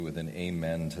With an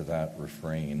amen to that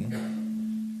refrain,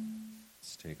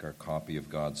 let's take our copy of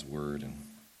God's Word and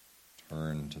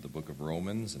turn to the book of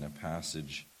Romans in a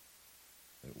passage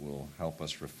that will help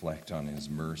us reflect on His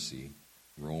mercy.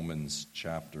 Romans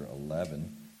chapter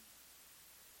 11.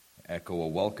 Echo a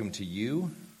welcome to you.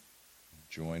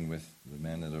 Join with the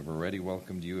men that have already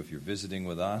welcomed you. If you're visiting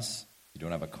with us, if you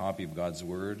don't have a copy of God's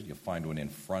Word, you'll find one in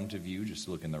front of you. Just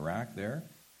look in the rack there.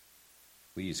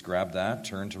 Please grab that,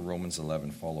 turn to Romans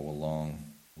 11, follow along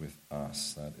with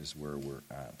us. That is where we're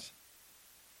at.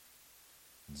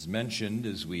 As mentioned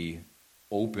as we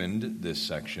opened this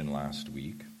section last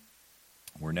week,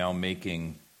 we're now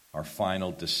making our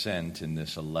final descent in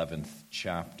this 11th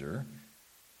chapter.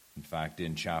 In fact,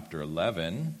 in chapter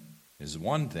 11 is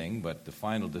one thing, but the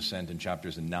final descent in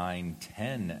chapters 9,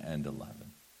 10, and 11,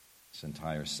 this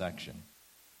entire section.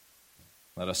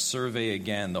 Let us survey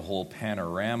again the whole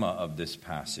panorama of this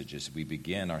passage as we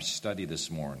begin our study this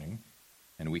morning,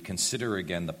 and we consider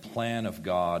again the plan of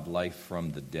God, life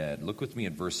from the dead. Look with me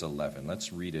at verse 11.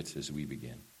 Let's read it as we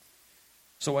begin.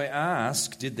 So I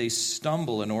ask, did they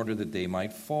stumble in order that they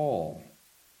might fall?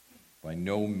 By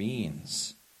no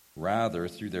means. Rather,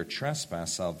 through their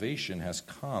trespass, salvation has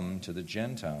come to the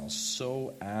Gentiles,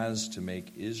 so as to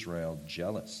make Israel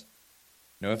jealous.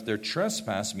 Now, if their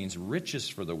trespass means riches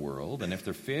for the world, and if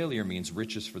their failure means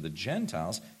riches for the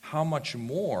Gentiles, how much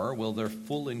more will their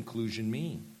full inclusion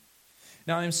mean?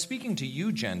 Now, I am speaking to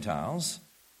you, Gentiles.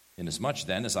 Inasmuch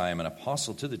then as I am an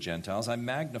apostle to the Gentiles, I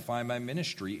magnify my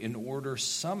ministry in order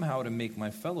somehow to make my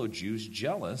fellow Jews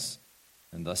jealous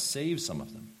and thus save some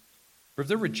of them. For if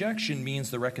their rejection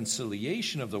means the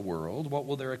reconciliation of the world, what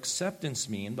will their acceptance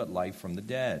mean but life from the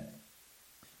dead?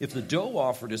 If the dough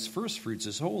offered as firstfruits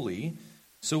is holy,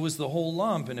 so is the whole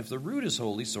lump, and if the root is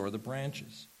holy, so are the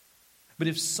branches. But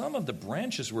if some of the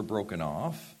branches were broken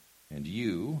off, and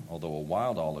you, although a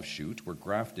wild olive shoot, were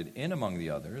grafted in among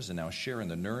the others, and now share in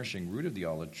the nourishing root of the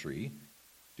olive tree,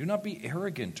 do not be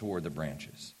arrogant toward the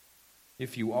branches.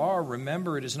 If you are,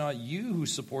 remember it is not you who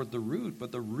support the root,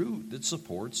 but the root that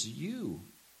supports you.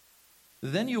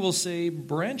 Then you will say,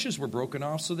 branches were broken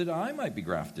off so that I might be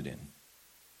grafted in.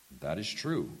 That is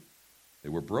true. They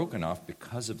were broken off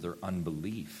because of their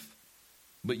unbelief.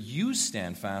 But you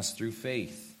stand fast through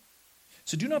faith.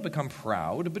 So do not become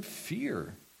proud, but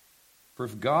fear. For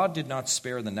if God did not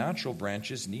spare the natural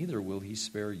branches, neither will he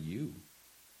spare you.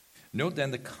 Note then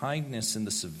the kindness and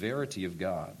the severity of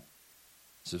God.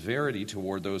 Severity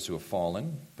toward those who have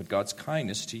fallen, but God's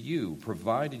kindness to you,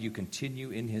 provided you continue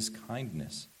in his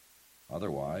kindness.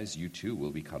 Otherwise, you too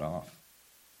will be cut off.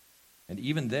 And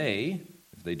even they,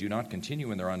 if they do not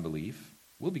continue in their unbelief,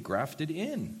 will be grafted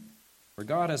in, for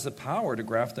God has the power to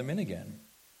graft them in again.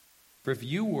 For if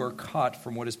you were cut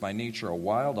from what is by nature a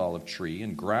wild olive tree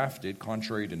and grafted,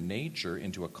 contrary to nature,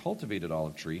 into a cultivated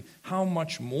olive tree, how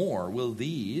much more will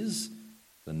these,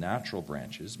 the natural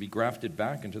branches, be grafted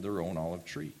back into their own olive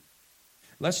tree?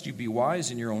 Lest you be wise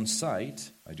in your own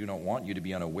sight, I do not want you to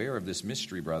be unaware of this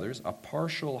mystery, brothers. A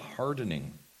partial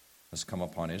hardening has come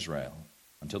upon Israel,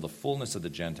 until the fullness of the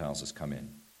Gentiles has come in.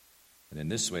 And in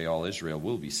this way all Israel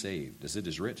will be saved. As it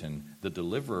is written, the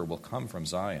deliverer will come from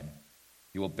Zion.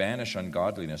 He will banish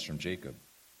ungodliness from Jacob.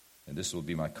 And this will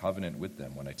be my covenant with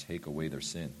them when I take away their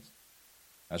sins.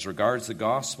 As regards the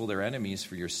gospel, they're enemies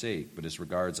for your sake. But as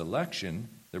regards election,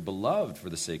 they're beloved for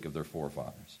the sake of their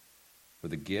forefathers. For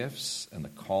the gifts and the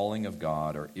calling of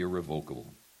God are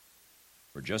irrevocable.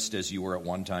 For just as you were at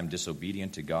one time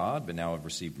disobedient to God, but now have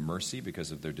received mercy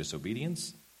because of their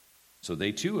disobedience, so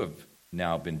they too have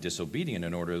now been disobedient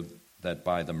in order that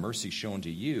by the mercy shown to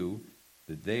you,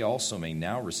 that they also may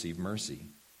now receive mercy.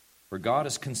 For God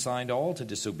has consigned all to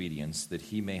disobedience, that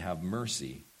he may have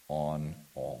mercy on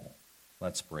all.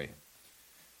 Let's pray.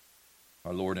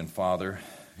 Our Lord and Father,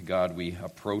 God, we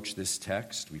approach this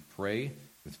text. We pray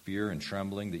with fear and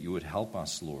trembling that you would help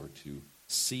us, Lord, to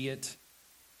see it,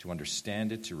 to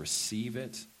understand it, to receive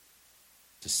it,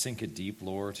 to sink it deep,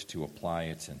 Lord, to apply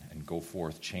it and go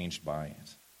forth changed by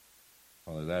it.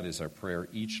 Father, that is our prayer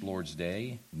each Lord's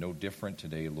day, no different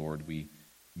today, Lord. We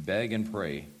beg and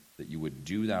pray that you would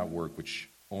do that work which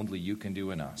only you can do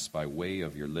in us by way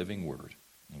of your living word.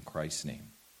 In Christ's name,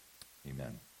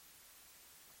 amen.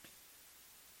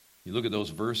 You look at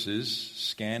those verses,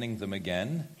 scanning them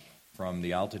again from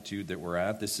the altitude that we're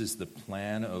at. This is the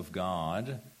plan of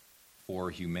God for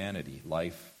humanity,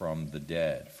 life from the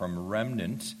dead, from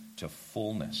remnant to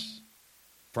fullness.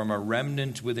 From a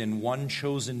remnant within one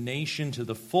chosen nation to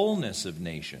the fullness of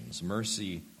nations,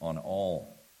 mercy on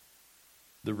all.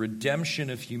 The redemption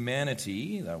of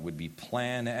humanity, that would be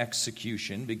plan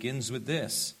execution, begins with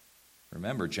this.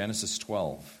 Remember Genesis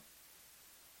 12.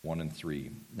 1 and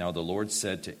 3. Now the Lord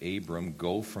said to Abram,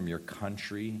 "Go from your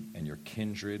country and your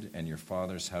kindred and your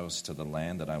father's house to the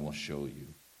land that I will show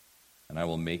you. And I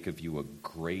will make of you a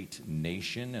great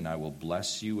nation, and I will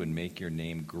bless you and make your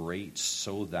name great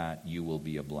so that you will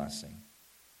be a blessing.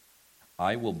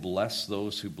 I will bless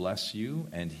those who bless you,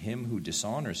 and him who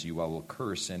dishonors you I will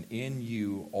curse, and in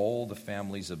you all the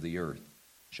families of the earth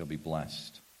shall be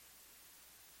blessed."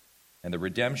 And the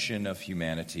redemption of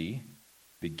humanity,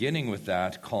 beginning with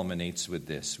that, culminates with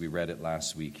this. We read it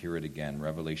last week. Hear it again.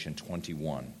 Revelation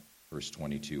 21, verse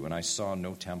 22. "And I saw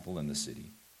no temple in the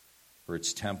city, for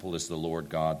its temple is the Lord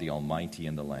God, the Almighty,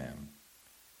 and the Lamb.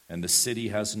 And the city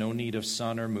has no need of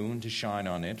sun or moon to shine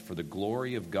on it, for the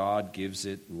glory of God gives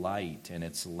it light, and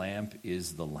its lamp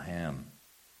is the Lamb.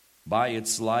 By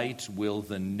its light will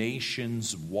the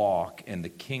nations walk, and the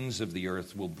kings of the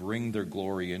earth will bring their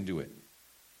glory into it.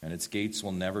 And its gates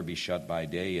will never be shut by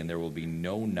day, and there will be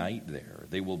no night there.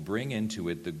 They will bring into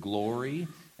it the glory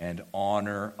and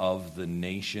honor of the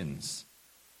nations.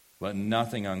 But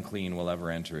nothing unclean will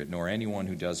ever enter it, nor anyone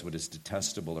who does what is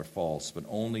detestable or false, but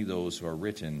only those who are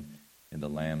written in the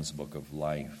Lamb's book of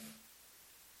life."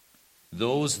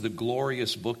 Those the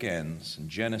glorious bookends in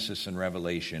Genesis and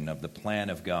Revelation of the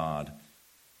plan of God,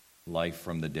 life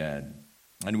from the dead.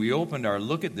 And we opened our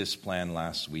look at this plan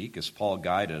last week as Paul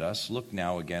guided us. Look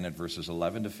now again at verses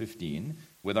 11 to 15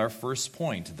 with our first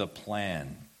point, the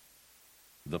plan.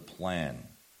 The plan.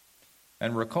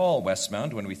 And recall,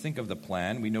 Westmount, when we think of the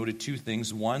plan, we noted two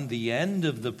things. One, the end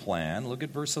of the plan. Look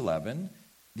at verse 11.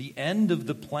 The end of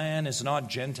the plan is not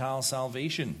Gentile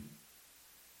salvation.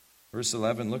 Verse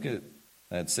 11, look at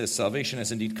it says, "Salvation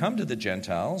has indeed come to the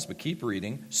Gentiles," but keep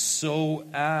reading, "so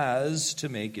as to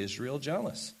make Israel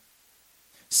jealous."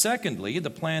 Secondly, the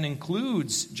plan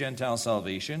includes Gentile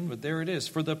salvation, but there it is,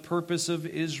 for the purpose of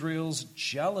Israel's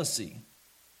jealousy.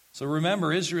 So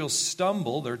remember, Israel's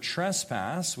stumble, their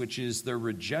trespass, which is their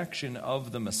rejection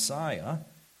of the Messiah,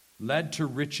 led to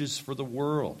riches for the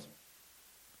world.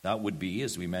 That would be,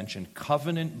 as we mentioned,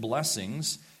 covenant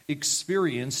blessings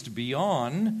experienced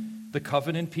beyond the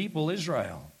covenant people,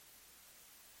 Israel.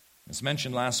 As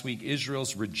mentioned last week,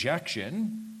 Israel's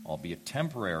rejection, albeit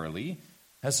temporarily,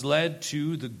 has led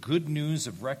to the good news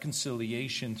of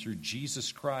reconciliation through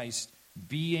Jesus Christ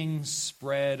being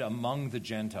spread among the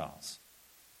Gentiles,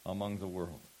 among the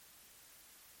world.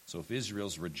 So if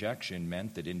Israel's rejection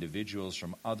meant that individuals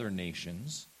from other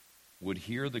nations would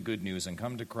hear the good news and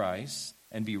come to Christ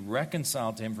and be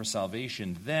reconciled to him for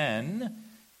salvation, then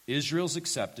Israel's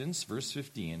acceptance, verse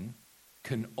 15,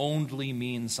 can only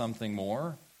mean something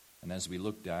more. And as we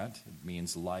looked at, it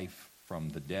means life from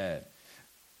the dead.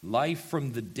 Life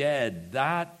from the dead,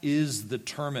 that is the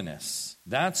terminus.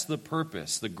 That's the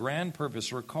purpose, the grand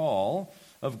purpose, recall,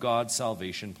 of God's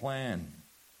salvation plan.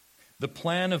 The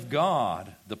plan of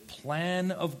God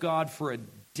for a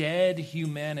dead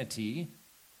humanity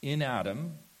in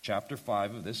Adam, chapter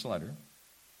 5 of this letter.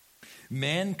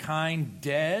 Mankind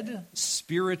dead,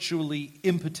 spiritually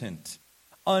impotent,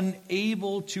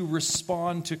 unable to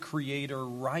respond to Creator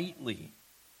rightly.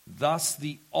 Thus,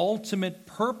 the ultimate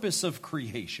purpose of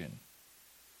creation.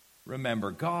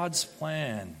 Remember, God's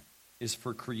plan is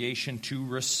for creation to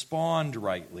respond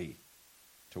rightly,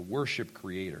 to worship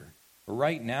Creator. But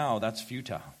right now, that's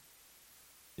futile.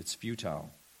 It's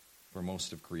futile for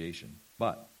most of creation.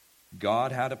 But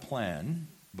God had a plan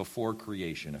before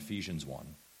creation, Ephesians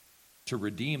 1, to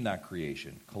redeem that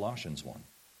creation, Colossians 1.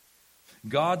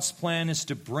 God's plan is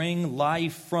to bring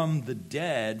life from the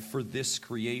dead for this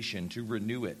creation, to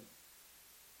renew it.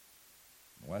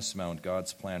 Westmount,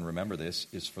 God's plan, remember this,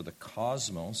 is for the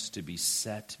cosmos to be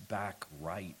set back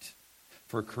right,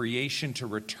 for creation to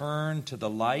return to the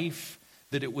life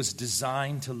that it was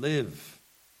designed to live.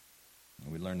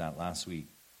 And we learned that last week.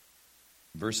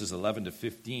 Verses 11 to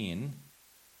 15,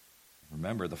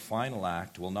 remember, the final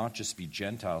act will not just be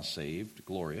Gentiles saved,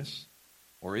 glorious,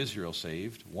 or Israel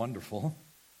saved, wonderful.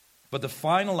 But the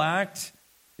final act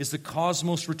is the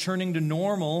cosmos returning to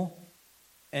normal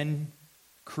and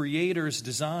Creator's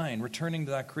design, returning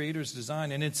to that Creator's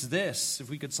design. And it's this, if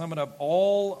we could sum it up,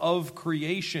 all of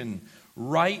creation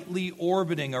rightly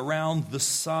orbiting around the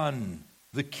Son,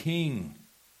 the King,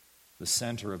 the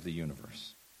center of the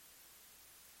universe.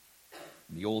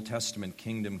 The Old Testament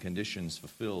kingdom conditions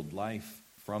fulfilled, life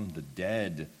from the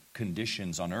dead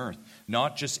conditions on earth.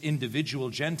 Not just individual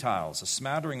Gentiles, a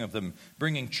smattering of them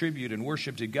bringing tribute and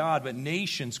worship to God, but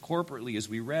nations corporately, as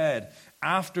we read,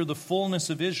 after the fullness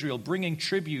of Israel, bringing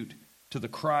tribute to the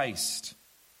Christ.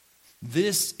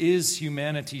 This is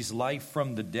humanity's life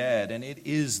from the dead, and it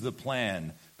is the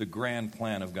plan, the grand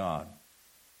plan of God.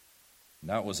 And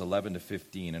that was 11 to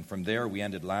 15. And from there, we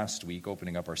ended last week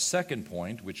opening up our second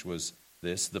point, which was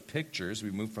this, the pictures.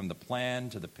 We moved from the plan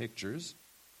to the pictures.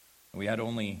 And we had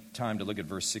only time to look at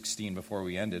verse 16 before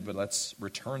we ended, but let's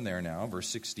return there now. Verse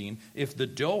 16, if the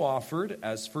dough offered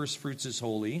as first fruits is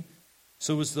holy,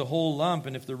 so is the whole lump,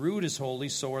 and if the root is holy,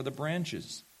 so are the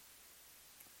branches.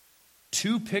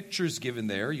 Two pictures given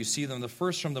there. You see them, the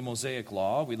first from the Mosaic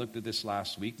Law. We looked at this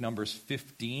last week, Numbers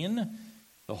 15.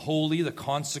 The holy, the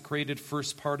consecrated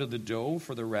first part of the dough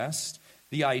for the rest.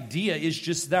 The idea is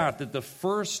just that the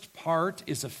first part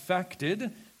is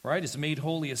affected, right, is made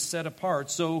holy, is set apart,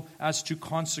 so as to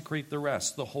consecrate the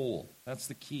rest, the whole. That's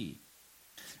the key.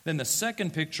 Then the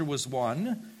second picture was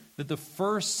one that the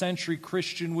first century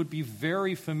Christian would be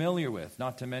very familiar with,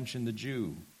 not to mention the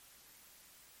Jew.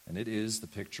 And it is the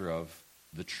picture of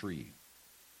the tree.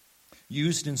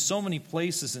 Used in so many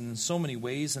places and in so many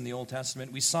ways in the Old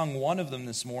Testament. We sung one of them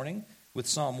this morning with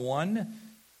Psalm 1. I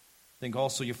think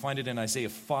also you find it in Isaiah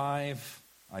 5,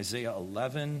 Isaiah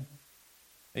 11.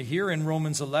 Here in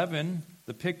Romans 11,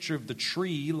 the picture of the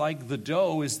tree, like the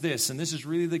dough, is this, and this is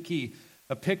really the key,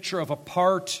 a picture of a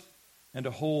part and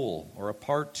a whole, or a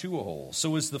part to a whole.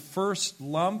 So as the first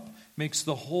lump makes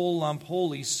the whole lump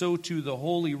holy, so too the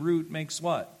holy root makes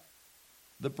what?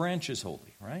 The branches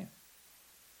holy, right?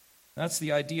 That's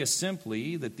the idea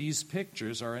simply that these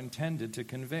pictures are intended to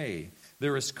convey.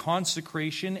 There is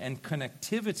consecration and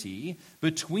connectivity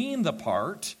between the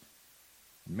part,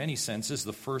 in many senses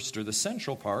the first or the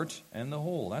central part, and the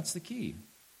whole. That's the key.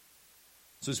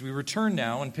 So as we return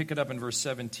now and pick it up in verse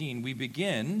 17, we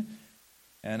begin,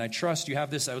 and I trust you have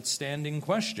this outstanding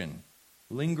question,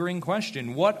 lingering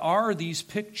question. What are these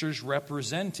pictures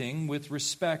representing with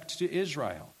respect to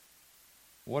Israel?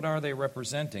 What are they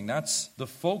representing? That's the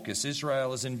focus.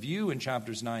 Israel is in view in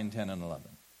chapters 9, 10, and 11.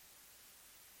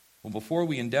 Well, before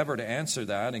we endeavor to answer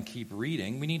that and keep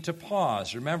reading, we need to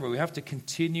pause. Remember, we have to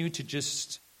continue to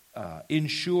just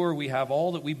ensure we have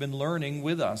all that we've been learning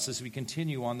with us as we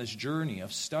continue on this journey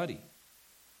of study.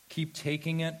 Keep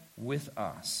taking it with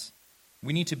us.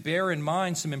 We need to bear in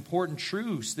mind some important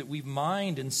truths that we've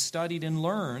mined and studied and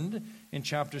learned in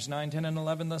chapters 9, 10, and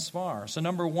 11 thus far. So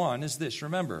number one is this.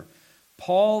 Remember,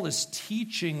 Paul is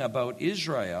teaching about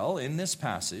Israel in this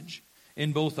passage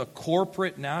in both a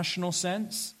corporate national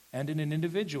sense and in an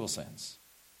individual sense.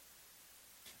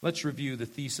 Let's review the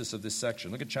thesis of this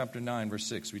section. Look at chapter 9, verse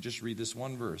 6. We just read this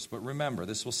one verse. But remember,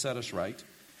 this will set us right.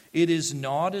 It is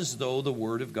not as though the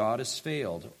word of God has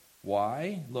failed.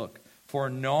 Why? Look, for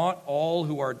not all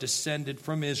who are descended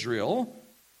from Israel,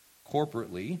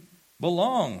 corporately,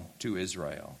 belong to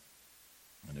Israel.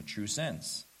 In a true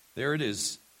sense. There it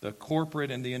is. The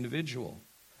corporate and the individual.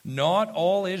 Not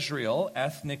all Israel,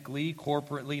 ethnically,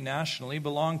 corporately, nationally,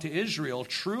 belong to Israel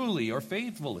truly or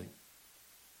faithfully.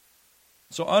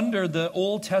 So under the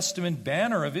Old Testament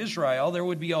banner of Israel, there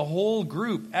would be a whole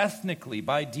group ethnically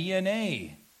by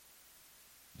DNA.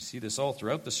 You see this all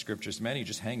throughout the scriptures, many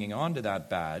just hanging on to that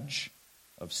badge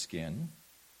of skin.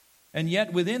 And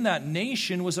yet within that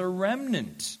nation was a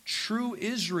remnant, true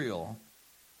Israel.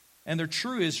 And they're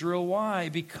true Israel, why?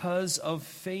 Because of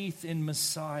faith in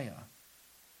Messiah.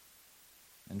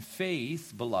 And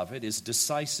faith, beloved, is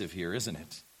decisive here, isn't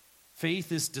it?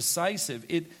 Faith is decisive.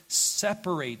 It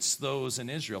separates those in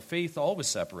Israel. Faith always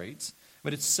separates,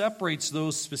 but it separates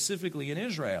those specifically in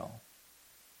Israel.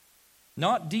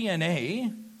 Not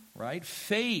DNA, right?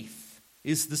 Faith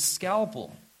is the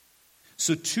scalpel.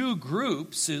 So two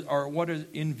groups are what are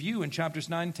in view in chapters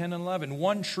 9, 10, and 11.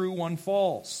 One true, one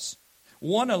false.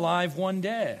 One alive, one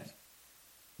dead.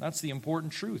 That's the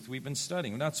important truth we've been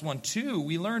studying. That's one. Two,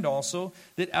 we learned also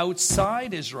that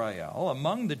outside Israel,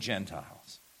 among the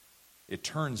Gentiles, it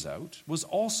turns out, was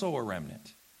also a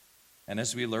remnant. And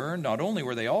as we learned, not only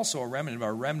were they also a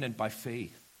remnant by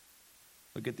faith.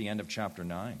 Look at the end of chapter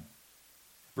 9.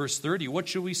 Verse 30, what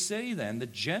shall we say then? The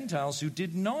Gentiles who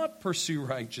did not pursue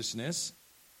righteousness,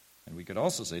 and we could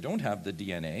also say don't have the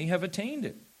DNA, have attained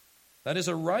it. That is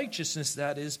a righteousness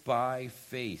that is by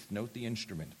faith. Note the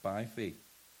instrument, by faith.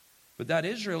 But that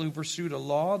Israel who pursued a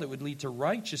law that would lead to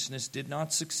righteousness did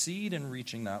not succeed in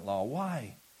reaching that law.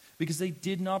 Why? Because they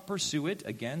did not pursue it,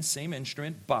 again, same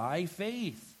instrument, by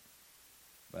faith.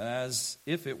 As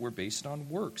if it were based on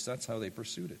works. That's how they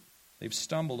pursued it. They've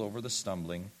stumbled over the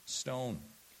stumbling stone.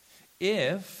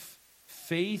 If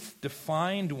faith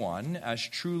defined one as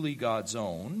truly God's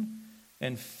own,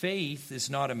 and faith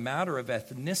is not a matter of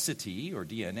ethnicity or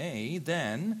DNA,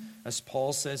 then, as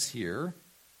Paul says here,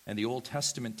 and the Old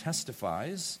Testament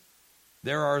testifies,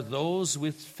 there are those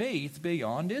with faith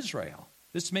beyond Israel.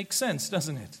 This makes sense,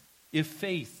 doesn't it? If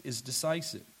faith is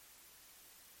decisive.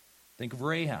 Think of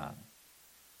Rahab.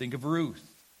 Think of Ruth.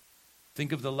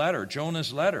 Think of the letter,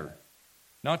 Jonah's letter.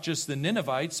 Not just the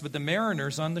Ninevites, but the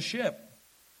mariners on the ship,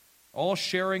 all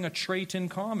sharing a trait in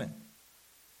common.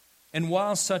 And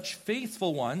while such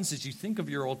faithful ones, as you think of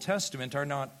your Old Testament, are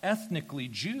not ethnically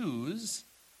Jews,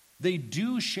 they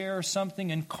do share something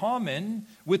in common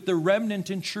with the remnant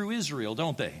in true Israel,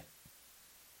 don't they?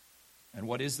 And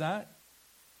what is that?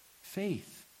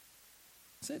 Faith.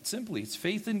 That's it, simply. It's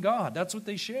faith in God. That's what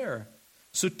they share.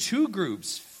 So two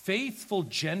groups, faithful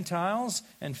Gentiles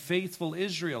and faithful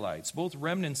Israelites, both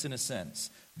remnants in a sense,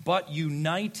 but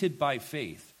united by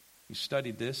faith. We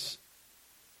studied this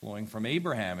flowing from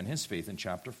Abraham and his faith in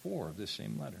chapter 4 of this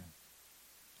same letter.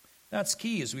 That's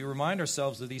key as we remind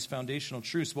ourselves of these foundational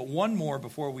truths. But one more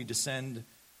before we descend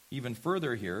even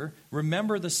further here.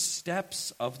 Remember the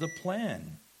steps of the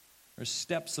plan. There's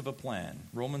steps of a plan.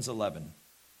 Romans 11.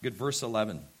 Good, verse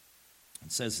 11.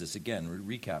 It says this again,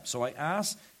 recap. So I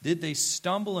ask, did they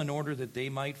stumble in order that they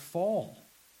might fall?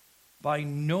 By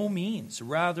no means.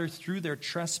 Rather, through their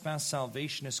trespass,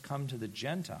 salvation has come to the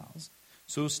Gentiles,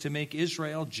 so as to make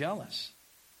Israel jealous.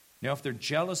 Now, if their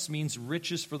jealous means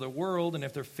riches for the world, and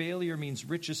if their failure means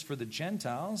riches for the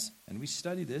Gentiles, and we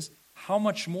study this, how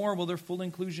much more will their full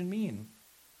inclusion mean?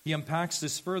 He unpacks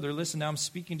this further. Listen, now I'm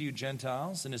speaking to you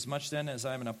Gentiles, and as much then as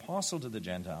I am an apostle to the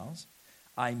Gentiles,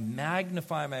 I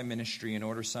magnify my ministry in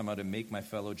order somehow to make my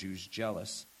fellow Jews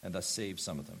jealous, and thus save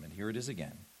some of them. And here it is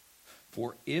again.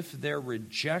 For if their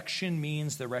rejection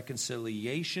means the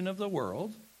reconciliation of the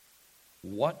world,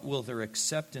 what will their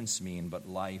acceptance mean but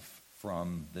life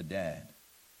from the dead?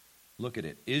 Look at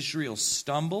it. Israel's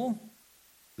stumble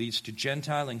leads to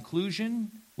Gentile inclusion,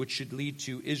 which should lead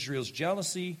to Israel's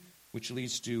jealousy, which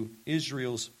leads to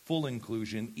Israel's full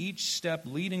inclusion, each step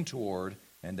leading toward,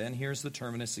 and then here's the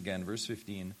terminus again, verse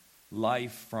 15,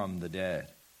 life from the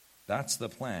dead. That's the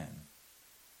plan.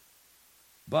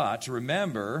 But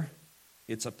remember,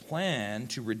 it's a plan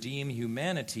to redeem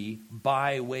humanity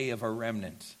by way of a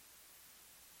remnant.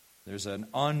 There's an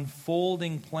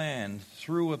unfolding plan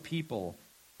through a people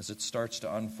as it starts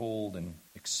to unfold and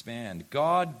expand.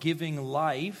 God giving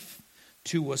life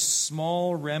to a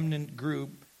small remnant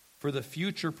group for the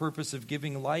future purpose of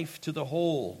giving life to the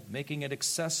whole, making it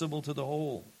accessible to the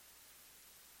whole.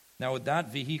 Now, with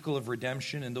that vehicle of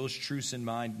redemption and those truths in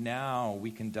mind, now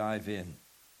we can dive in.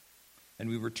 And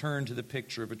we return to the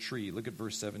picture of a tree. Look at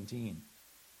verse 17.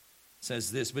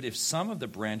 Says this, but if some of the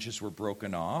branches were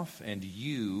broken off, and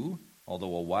you,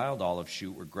 although a wild olive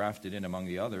shoot, were grafted in among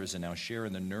the others, and now share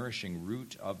in the nourishing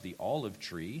root of the olive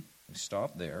tree, we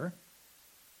stop there,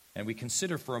 and we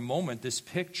consider for a moment this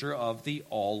picture of the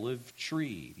olive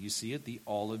tree. You see it, the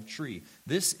olive tree.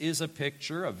 This is a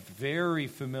picture, a very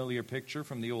familiar picture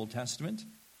from the Old Testament.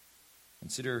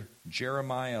 Consider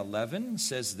Jeremiah 11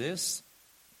 says this,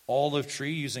 olive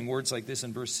tree, using words like this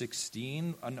in verse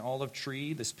 16, an olive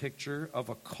tree, this picture of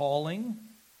a calling,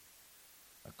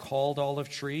 a called olive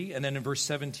tree. And then in verse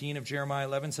 17 of Jeremiah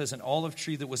 11 says an olive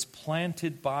tree that was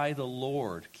planted by the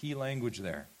Lord. Key language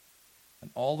there. An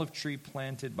olive tree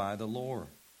planted by the Lord.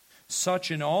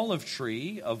 Such an olive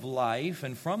tree of life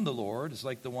and from the Lord is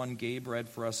like the one Gabe read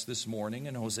for us this morning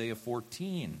in Hosea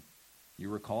 14. You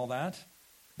recall that?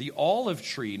 The olive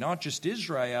tree, not just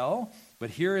Israel, but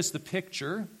here is the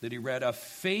picture that he read, a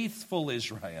faithful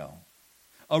Israel,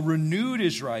 a renewed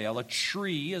Israel, a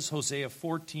tree, as Hosea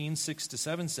 14,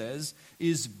 6-7 says,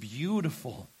 is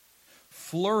beautiful,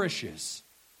 flourishes,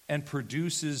 and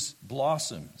produces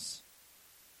blossoms.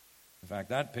 In fact,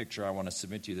 that picture I want to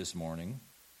submit to you this morning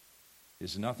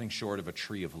is nothing short of a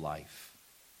tree of life.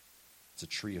 It's a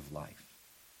tree of life.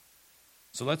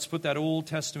 So let's put that Old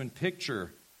Testament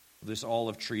picture of this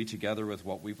olive tree together with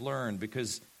what we've learned,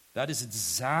 because that is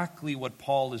exactly what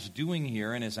Paul is doing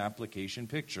here in his application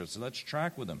picture. So let's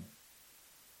track with him.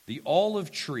 The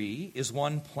olive tree is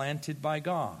one planted by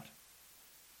God,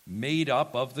 made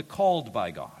up of the called by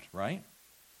God, right?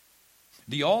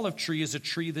 The olive tree is a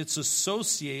tree that's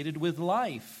associated with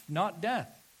life, not death.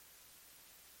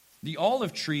 The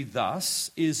olive tree,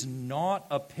 thus, is not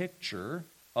a picture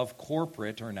of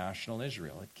corporate or national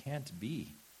Israel. It can't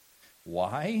be.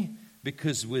 Why?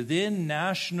 Because within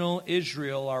national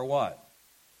Israel are what?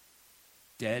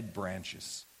 Dead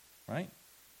branches, right?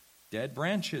 Dead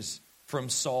branches. From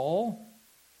Saul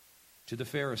to the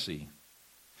Pharisee.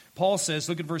 Paul says,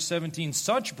 look at verse 17,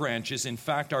 such branches, in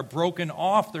fact, are broken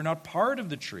off. They're not part of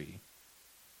the tree.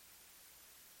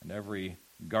 And every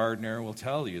gardener will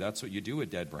tell you that's what you do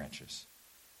with dead branches.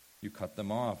 You cut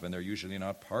them off, and they're usually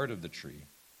not part of the tree.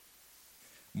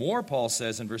 More, Paul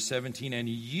says in verse 17, and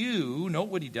you, note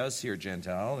what he does here,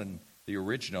 Gentile, and The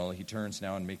original, he turns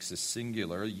now and makes this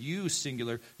singular, you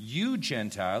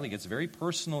Gentile. He gets very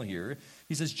personal here.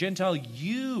 He says, Gentile,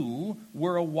 you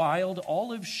were a wild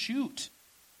olive shoot,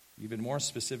 even more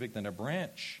specific than a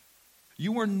branch.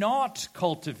 You were not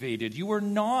cultivated. You were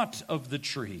not of the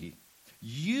tree.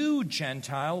 You,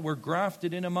 Gentile, were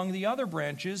grafted in among the other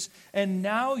branches, and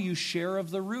now you share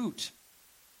of the root.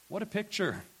 What a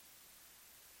picture.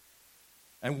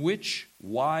 And which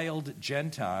wild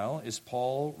Gentile is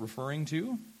Paul referring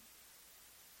to?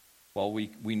 Well,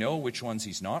 we know which ones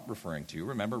he's not referring to.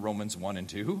 Remember Romans 1 and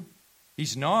 2?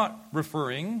 He's not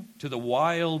referring to the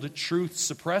wild truth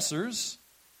suppressors.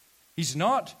 He's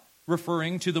not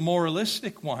referring to the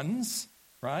moralistic ones,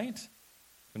 right?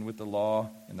 And with the law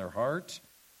in their heart,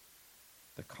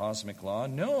 the cosmic law.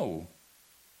 No.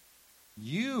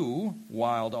 You,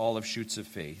 wild olive shoots of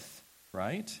faith,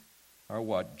 right, are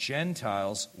what?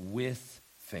 Gentiles with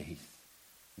faith.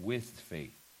 With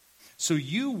faith. So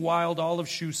you, wild olive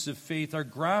shoots of faith, are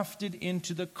grafted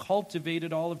into the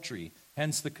cultivated olive tree.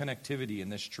 Hence the connectivity in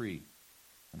this tree.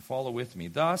 And follow with me.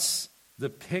 Thus, the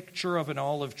picture of an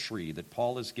olive tree that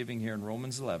Paul is giving here in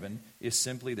Romans 11 is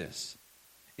simply this.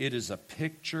 It is a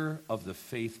picture of the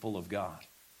faithful of God.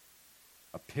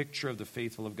 A picture of the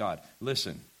faithful of God.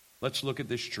 Listen, let's look at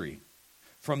this tree.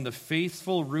 From the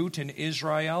faithful root in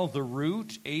Israel, the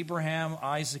root, Abraham,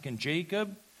 Isaac, and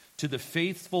Jacob, to the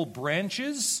faithful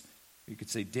branches, you could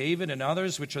say David and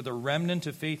others, which are the remnant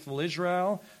of faithful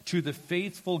Israel, to the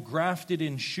faithful grafted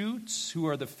in shoots, who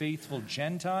are the faithful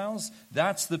Gentiles.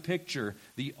 That's the picture.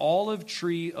 The olive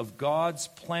tree of God's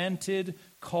planted,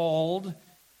 called,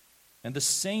 and the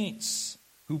saints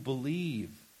who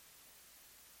believe.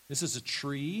 This is a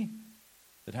tree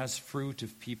that has fruit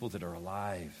of people that are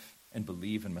alive and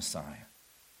believe in Messiah.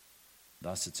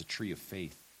 Thus, it's a tree of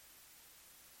faith.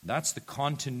 That's the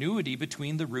continuity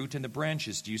between the root and the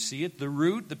branches. Do you see it? The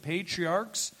root, the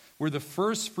patriarchs, were the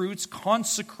first fruits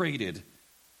consecrated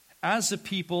as a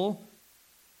people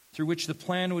through which the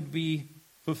plan would be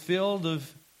fulfilled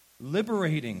of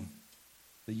liberating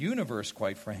the universe,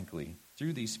 quite frankly,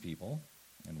 through these people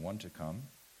and one to come.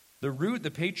 The root, the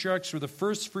patriarchs, were the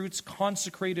first fruits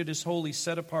consecrated as holy,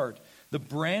 set apart. The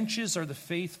branches are the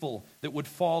faithful that would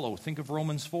follow. Think of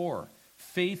Romans 4.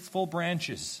 Faithful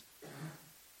branches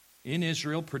in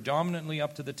Israel, predominantly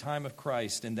up to the time of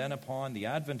Christ, and then upon the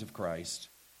advent of Christ,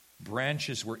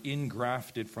 branches were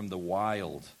ingrafted from the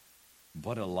wild,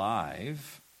 but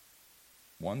alive,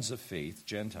 ones of faith,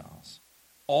 Gentiles.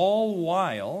 All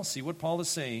while, see what Paul is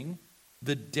saying,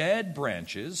 the dead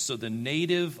branches, so the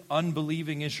native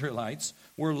unbelieving Israelites,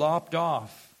 were lopped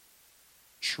off,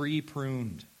 tree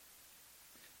pruned.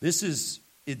 This is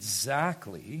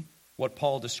exactly what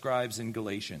Paul describes in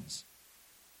Galatians.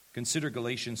 Consider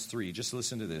Galatians 3. Just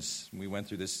listen to this. We went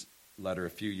through this letter a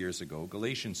few years ago.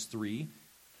 Galatians 3.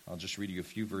 I'll just read you a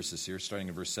few verses here, starting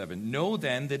in verse 7. Know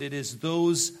then that it is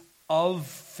those of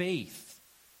faith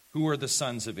who are the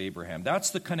sons of Abraham. That's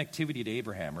the connectivity to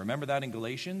Abraham. Remember that in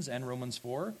Galatians and Romans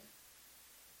 4?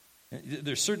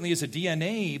 There certainly is a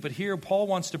DNA, but here Paul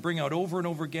wants to bring out over and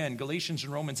over again, Galatians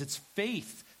and Romans, it's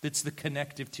faith that's the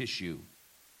connective tissue.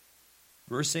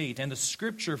 Verse 8, and the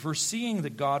scripture, foreseeing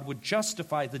that God would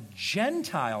justify the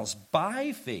Gentiles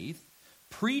by faith,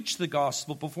 preached the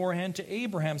gospel beforehand to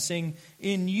Abraham, saying,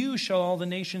 in you shall all the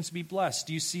nations be blessed.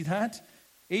 Do you see that?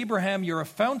 Abraham, you're a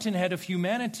fountainhead of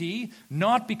humanity,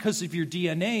 not because of your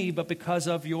DNA, but because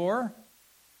of your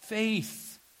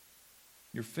faith.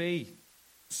 Your faith.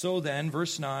 So then,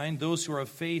 verse 9, those who are of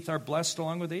faith are blessed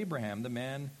along with Abraham, the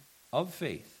man of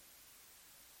faith.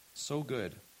 So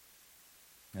good.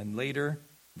 And later,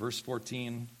 verse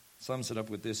 14 sums it up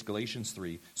with this, Galatians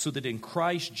 3, so that in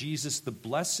Christ Jesus the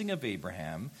blessing of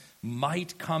Abraham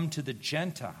might come to the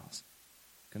Gentiles.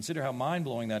 Consider how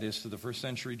mind-blowing that is to the first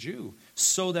century Jew.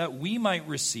 So that we might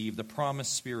receive the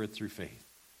promised Spirit through faith.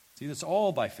 See, that's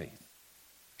all by faith.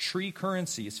 Tree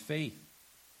currency is faith.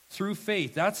 Through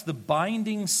faith, that's the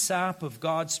binding sap of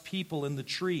God's people in the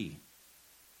tree.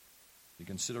 You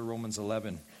consider Romans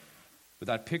 11. With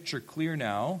that picture clear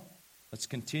now, let's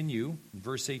continue in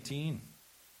verse 18.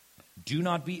 Do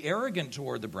not be arrogant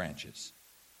toward the branches.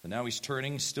 And now he's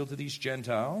turning still to these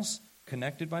Gentiles,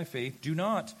 connected by faith. Do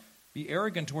not be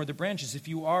arrogant toward the branches. If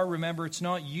you are, remember, it's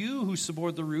not you who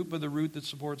support the root, but the root that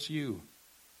supports you.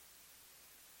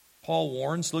 Paul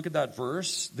warns, look at that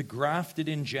verse, the grafted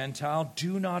in Gentile,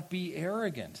 do not be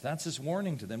arrogant. That's his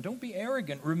warning to them. Don't be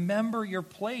arrogant. Remember your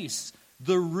place.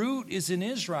 The root is in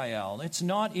Israel. It's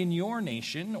not in your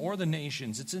nation or the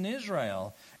nations. It's in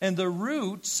Israel. And the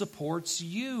root supports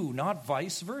you, not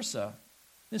vice versa.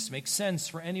 This makes sense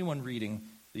for anyone reading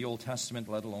the Old Testament,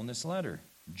 let alone this letter.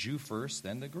 Jew first,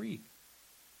 then the Greek.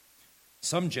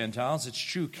 Some Gentiles, it's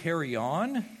true, carry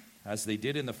on, as they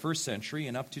did in the first century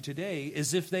and up to today,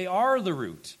 as if they are the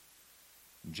root.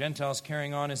 Gentiles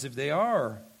carrying on as if they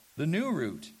are the new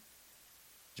root.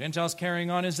 Gentiles carrying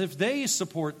on as if they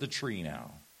support the tree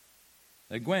now.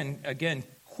 Again,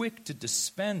 quick to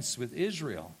dispense with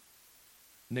Israel,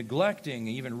 neglecting,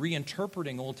 even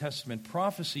reinterpreting Old Testament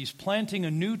prophecies, planting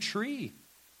a new tree.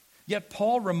 Yet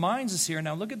Paul reminds us here,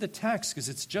 now look at the text, because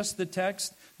it's just the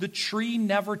text, the tree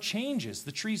never changes.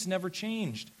 The tree's never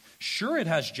changed. Sure, it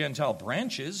has Gentile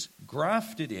branches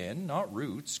grafted in, not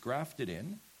roots, grafted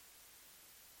in.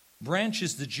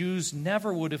 Branches the Jews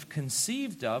never would have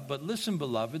conceived of, but listen,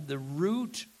 beloved, the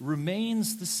root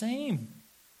remains the same.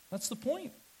 That's the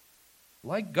point.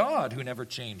 Like God, who never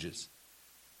changes.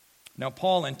 Now,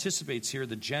 Paul anticipates here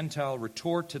the Gentile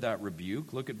retort to that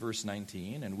rebuke. Look at verse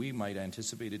 19, and we might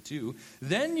anticipate it too.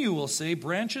 Then you will say,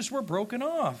 branches were broken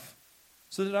off,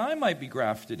 so that I might be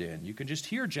grafted in. You can just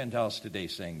hear Gentiles today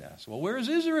saying this. Well, where is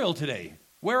Israel today?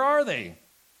 Where are they?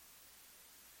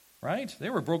 Right? They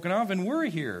were broken off and we're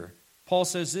here. Paul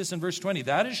says this in verse 20.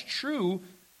 That is true,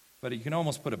 but you can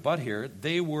almost put a but here.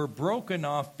 They were broken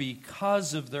off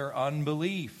because of their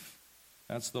unbelief.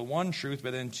 That's the one truth.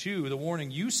 But then two, the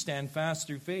warning, you stand fast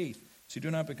through faith. So do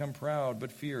not become proud,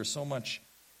 but fear. So much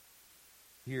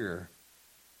here.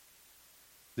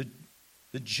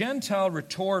 The Gentile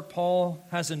retort Paul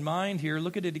has in mind here,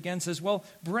 look at it again, says, well,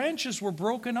 branches were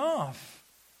broken off.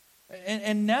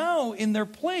 And now, in their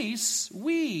place,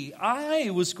 I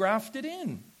was grafted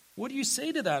in. What do you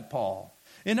say to that, Paul?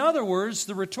 In other words,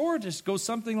 the retort goes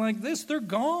something like this. They're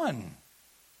gone.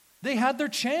 They had their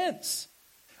chance.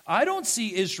 I don't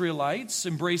see Israelites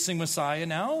embracing Messiah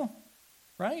now.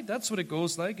 Right? That's what it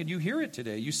goes like. And you hear it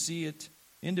today. You see it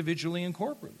individually and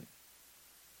corporately.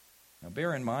 Now,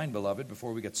 bear in mind, beloved,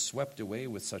 before we get swept away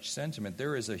with such sentiment,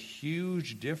 there is a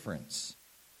huge difference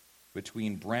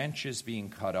between branches being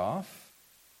cut off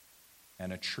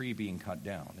and a tree being cut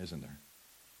down, isn't there?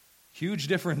 Huge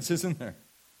difference, isn't there?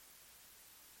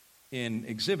 In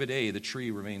Exhibit A, the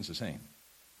tree remains the same,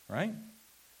 right?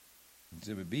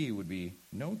 Exhibit B would be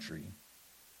no tree.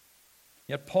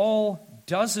 Yet Paul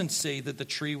doesn't say that the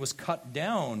tree was cut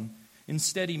down.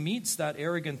 Instead, he meets that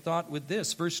arrogant thought with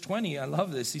this. Verse 20, I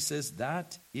love this. He says,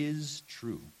 that is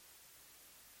true.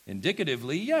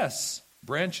 Indicatively, yes,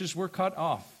 branches were cut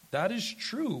off. That is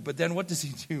true. But then what does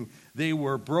he do? They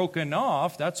were broken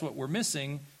off. That's what we're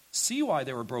missing. See why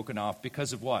they were broken off.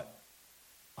 Because of what?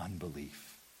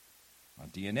 Unbelief.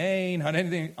 Not DNA, not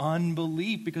anything.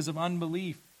 Unbelief. Because of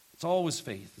unbelief. It's always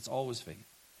faith. It's always faith.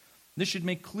 This should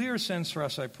make clear sense for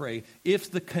us, I pray.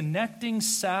 If the connecting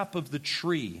sap of the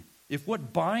tree, if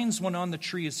what binds one on the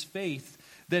tree is faith,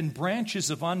 then branches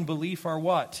of unbelief are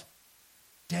what?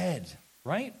 Dead,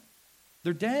 right?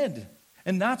 They're dead.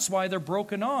 And that's why they're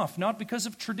broken off. Not because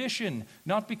of tradition,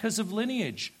 not because of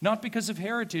lineage, not because of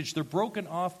heritage. They're broken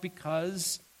off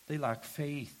because they lack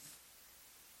faith.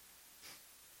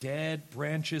 Dead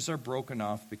branches are broken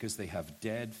off because they have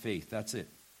dead faith. That's it.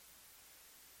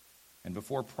 And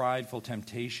before prideful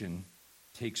temptation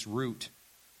takes root,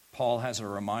 Paul has a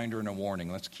reminder and a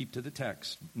warning. Let's keep to the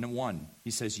text. 1,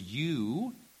 he says,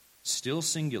 you, still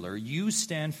singular, you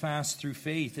stand fast through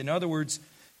faith. In other words,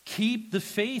 keep the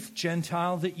faith,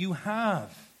 Gentile, that you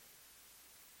have.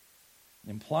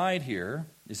 Implied here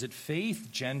is that faith,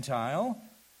 Gentile,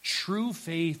 true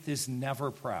faith is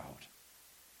never proud.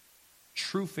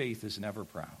 True faith is never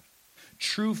proud.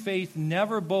 True faith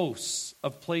never boasts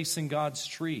of placing God's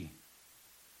tree.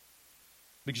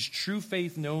 Because true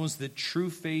faith knows that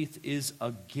true faith is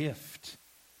a gift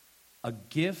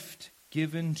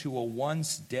given to a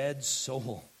once dead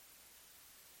soul.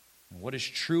 And what is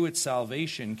true at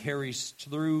salvation carries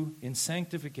through in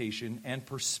sanctification and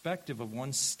perspective of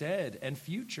one's stead and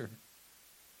future.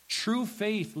 True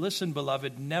faith, listen,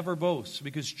 beloved, never boasts,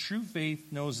 because true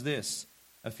faith knows this,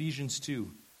 Ephesians 2.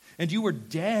 And you were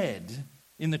dead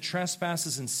in the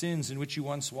trespasses and sins in which you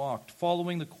once walked,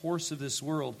 following the course of this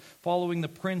world, following the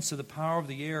prince of the power of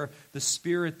the air, the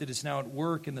spirit that is now at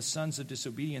work in the sons of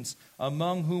disobedience,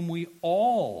 among whom we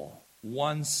all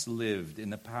once lived in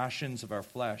the passions of our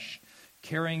flesh,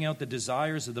 carrying out the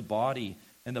desires of the body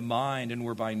and the mind, and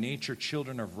were by nature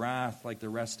children of wrath like the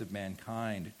rest of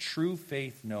mankind. True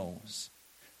faith knows,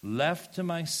 left to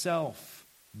myself,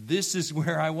 this is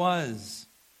where I was.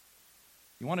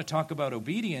 You want to talk about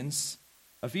obedience?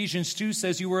 Ephesians 2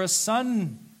 says you were a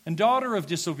son and daughter of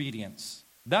disobedience.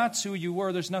 That's who you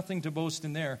were. There's nothing to boast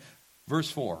in there. Verse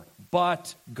 4,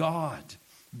 but God,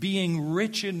 being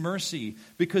rich in mercy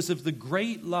because of the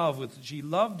great love with which he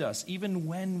loved us, even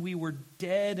when we were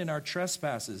dead in our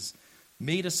trespasses,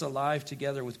 made us alive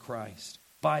together with Christ.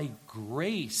 By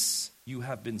grace you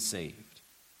have been saved,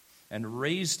 and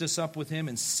raised us up with him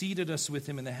and seated us with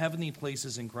him in the heavenly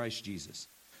places in Christ Jesus,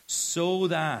 so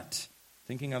that,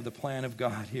 thinking of the plan of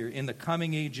God here, in the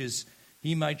coming ages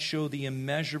he might show the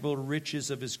immeasurable riches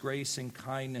of his grace and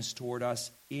kindness toward us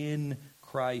in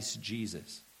Christ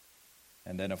Jesus.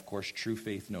 And then, of course, true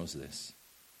faith knows this.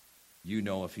 You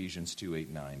know Ephesians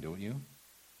 2:8-9, don't you?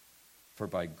 For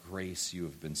by grace you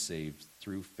have been saved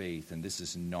through faith, and this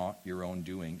is not your own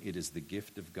doing. It is the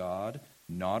gift of God,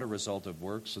 not a result of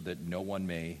works, so that no one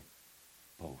may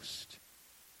boast.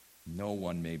 No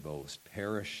one may boast.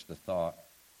 Perish the thought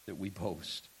that we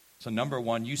boast. So number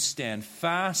one, you stand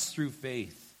fast through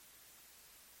faith.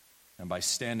 And by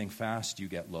standing fast, you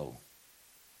get low.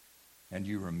 And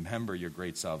you remember your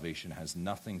great salvation has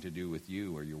nothing to do with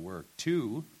you or your work.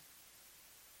 Two,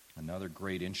 another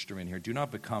great instrument here, do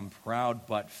not become proud,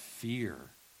 but fear.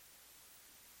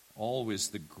 Always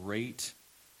the great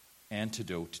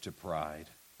antidote to pride,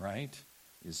 right?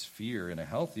 Is fear in a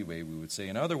healthy way, we would say.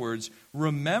 In other words,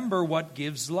 remember what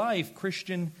gives life.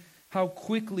 Christian, how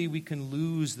quickly we can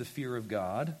lose the fear of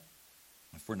God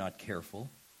if we're not careful.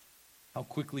 How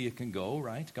quickly it can go,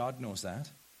 right? God knows that.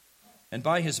 And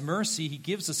by his mercy, he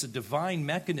gives us a divine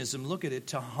mechanism, look at it,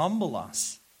 to humble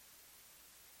us.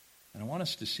 And I want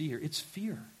us to see here, it's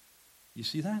fear. You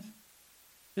see that?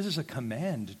 This is a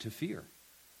command to fear.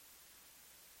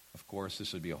 Of course,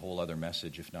 this would be a whole other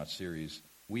message, if not series.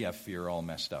 We have fear all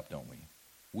messed up, don't we?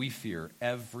 We fear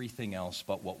everything else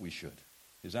but what we should.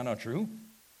 Is that not true?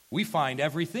 We find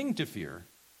everything to fear,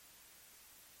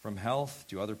 from health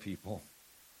to other people.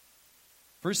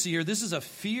 First here, this is a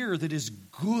fear that is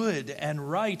good and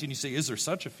right. And you say, is there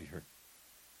such a fear?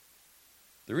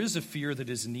 There is a fear that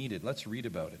is needed. Let's read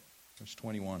about it. Verse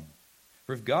 21.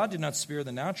 For if God did not spare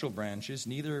the natural branches,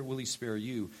 neither will he spare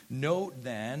you. Note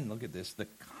then, look at this, the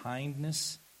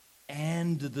kindness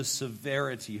and the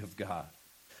severity of God.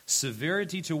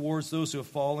 Severity towards those who have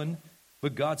fallen,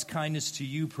 but God's kindness to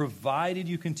you, provided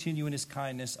you continue in his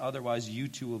kindness, otherwise you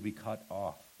too will be cut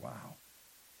off. Wow.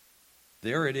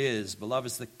 There it is,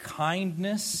 beloveds, the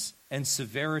kindness and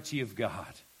severity of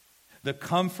God, the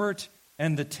comfort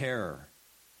and the terror,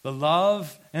 the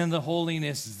love and the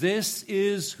holiness. This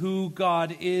is who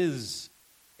God is,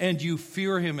 and you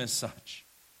fear him as such.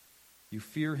 You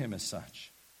fear him as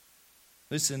such.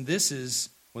 Listen, this is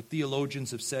what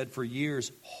theologians have said for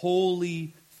years,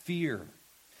 holy fear.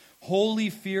 Holy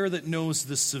fear that knows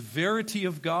the severity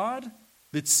of God,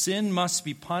 that sin must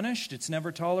be punished, it's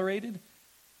never tolerated,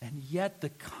 and yet the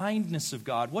kindness of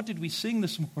God. What did we sing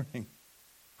this morning?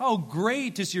 How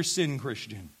great is your sin,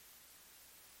 Christian?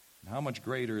 And how much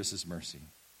greater is his mercy?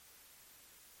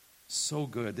 So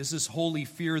good. This is holy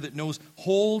fear that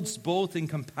holds both in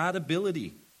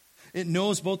compatibility. It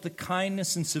knows both the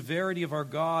kindness and severity of our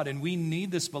God, and we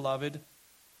need this, beloved.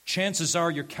 Chances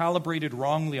are you're calibrated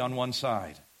wrongly on one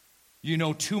side. You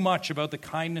know too much about the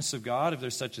kindness of God, if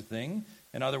there's such a thing.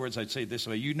 In other words, I'd say it this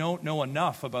way. You don't know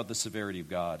enough about the severity of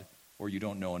God, or you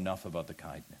don't know enough about the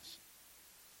kindness.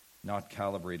 Not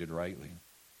calibrated rightly.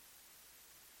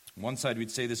 On one side, we'd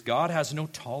say this. God has no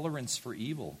tolerance for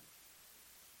evil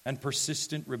and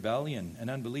persistent rebellion and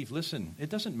unbelief. Listen, it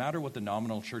doesn't matter what the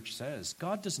nominal church says.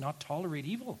 God does not tolerate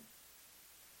evil.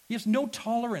 He has no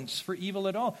tolerance for evil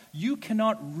at all. You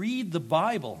cannot read the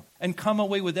Bible and come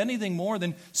away with anything more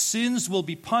than sins will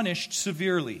be punished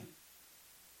severely.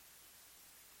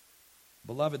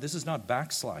 Beloved, this is not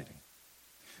backsliding.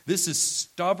 This is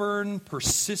stubborn,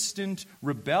 persistent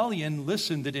rebellion,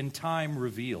 listen, that in time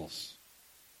reveals.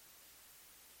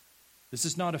 This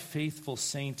is not a faithful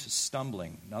saint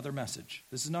stumbling. Another message.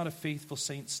 This is not a faithful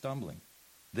saint stumbling.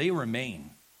 They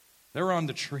remain. They're on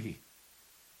the tree.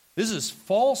 This is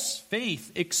false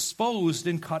faith exposed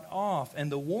and cut off.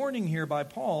 And the warning here by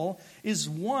Paul is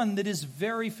one that is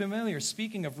very familiar.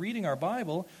 Speaking of reading our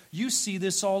Bible, you see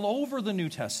this all over the New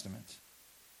Testament.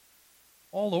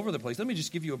 All over the place. Let me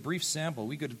just give you a brief sample.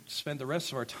 We could spend the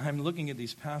rest of our time looking at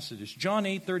these passages. John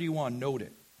 8:31, note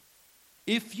it.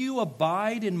 If you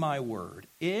abide in my word,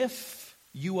 if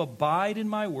you abide in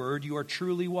my word, you are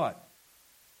truly what?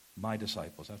 My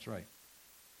disciples. That's right.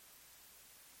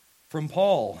 From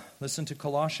Paul, listen to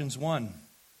Colossians 1,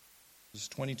 verses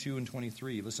 22 and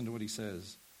 23. Listen to what he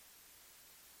says.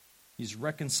 He's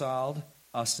reconciled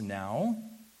us now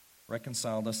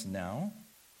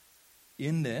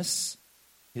in this,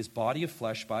 his body of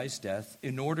flesh by his death,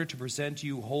 in order to present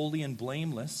you holy and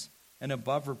blameless and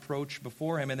above reproach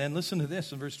before him. And then listen to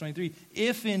this in verse 23.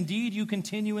 If indeed you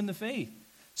continue in the faith,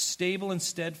 stable and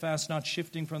steadfast, not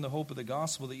shifting from the hope of the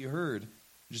gospel that you heard,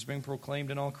 which is being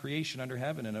proclaimed in all creation under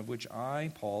heaven, and of which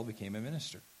I, Paul, became a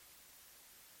minister.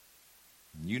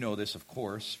 You know this, of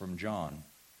course, from John.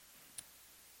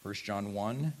 1 John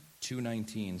 1,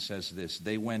 2:19 says this,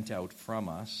 they went out from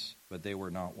us, but they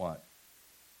were not what?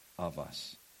 Of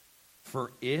us.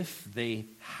 For if they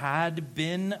had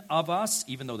been of us,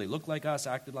 even though they looked like us,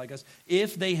 acted like us,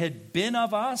 if they had been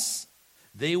of us,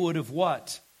 they would have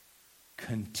what?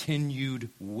 Continued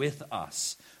with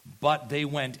us. But they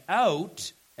went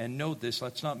out, and note this,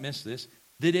 let's not miss this,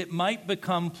 that it might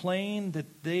become plain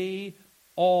that they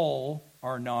all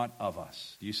are not of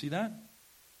us. Do you see that?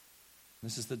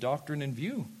 This is the doctrine in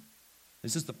view.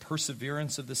 This is the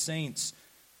perseverance of the saints.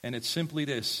 And it's simply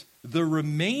this. The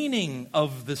remaining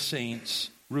of the saints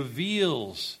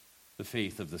reveals the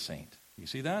faith of the saint. You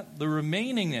see that? The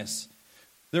remainingness.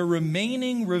 The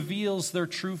remaining reveals their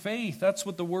true faith. That's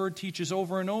what the word teaches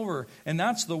over and over. And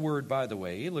that's the word, by the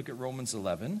way, look at Romans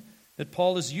 11, that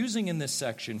Paul is using in this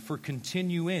section for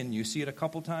continue in. You see it a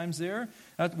couple times there.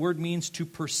 That word means to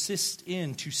persist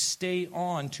in, to stay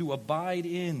on, to abide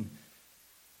in.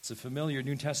 It's a familiar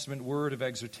New Testament word of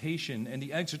exhortation. And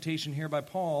the exhortation here by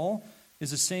Paul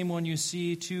is the same one you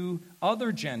see to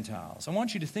other Gentiles. I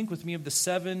want you to think with me of the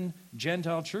 7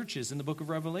 Gentile churches in the book of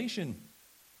Revelation.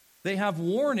 They have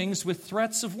warnings with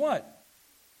threats of what?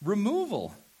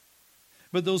 Removal.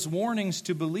 But those warnings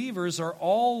to believers are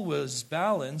always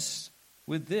balanced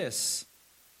with this,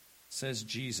 says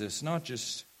Jesus, not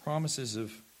just promises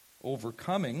of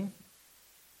overcoming,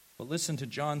 but listen to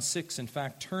John 6. In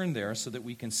fact, turn there so that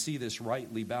we can see this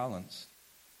rightly balanced.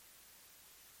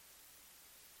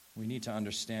 We need to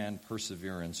understand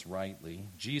perseverance rightly.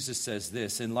 Jesus says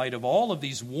this, in light of all of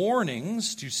these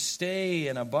warnings to stay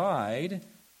and abide,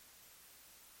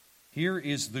 here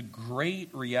is the great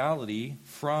reality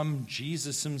from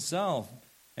Jesus himself.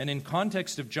 And in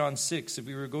context of John 6, if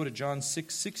we were to go to John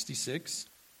 6:66,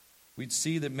 we'd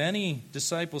see that many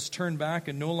disciples turned back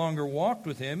and no longer walked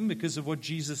with him because of what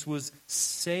Jesus was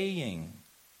saying.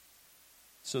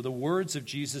 So the words of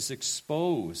Jesus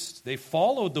exposed. They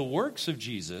followed the works of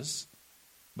Jesus,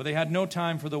 but they had no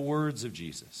time for the words of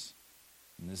Jesus.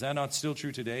 And is that not still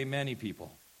true today? Many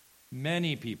people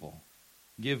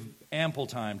give ample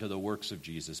time to the works of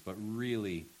Jesus, but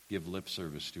really give lip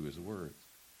service to his words.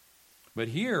 But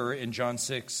here in John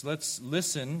 6, let's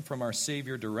listen from our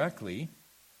Savior directly.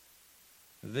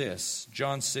 This,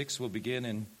 John 6 will begin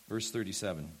in verse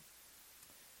 37.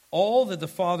 All that the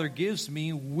Father gives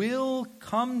me will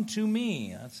come to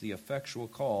me. That's the effectual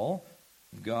call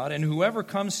of God. And whoever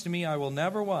comes to me, I will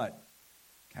never what?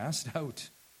 Cast out.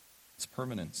 It's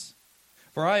permanence.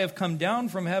 For I have come down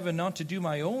from heaven not to do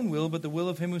my own will, but the will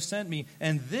of him who sent me.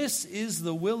 And this is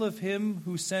the will of him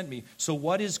who sent me. So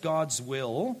what is God's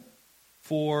will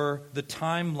for the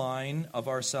timeline of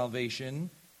our salvation,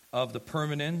 of the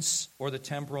permanence or the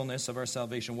temporalness of our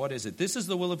salvation? What is it? This is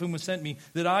the will of him who sent me,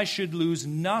 that I should lose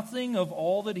nothing of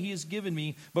all that he has given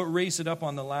me, but raise it up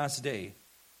on the last day.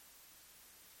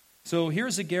 So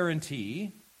here's a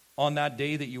guarantee on that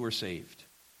day that you were saved.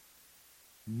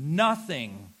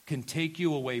 Nothing can take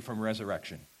you away from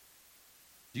resurrection.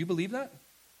 Do you believe that?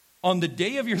 On the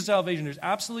day of your salvation, there's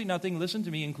absolutely nothing, listen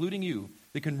to me, including you,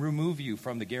 that can remove you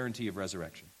from the guarantee of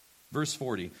resurrection. Verse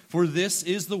 40, for this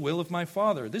is the will of my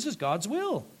Father. This is God's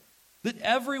will, that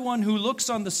everyone who looks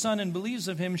on the Son and believes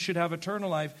of him should have eternal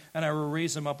life, and I will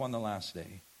raise him up on the last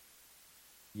day.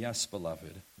 Yes,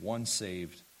 beloved, once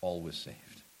saved, always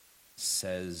saved,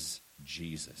 says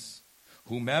Jesus.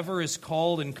 Whomever is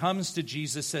called and comes to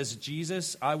Jesus, says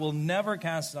Jesus, I will never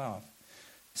cast off.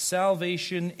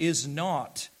 Salvation is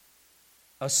not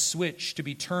a switch to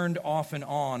be turned off and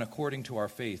on according to our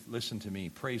faith. Listen to me.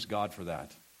 Praise God for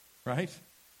that. Right?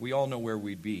 We all know where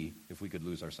we'd be if we could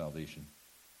lose our salvation.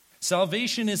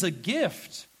 Salvation is a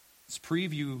gift. Let's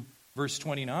preview verse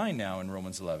 29 now in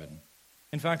Romans 11.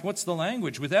 In fact, what's the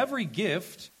language? With every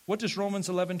gift, what does Romans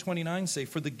 11:29 say?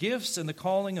 For the gifts and the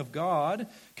calling of God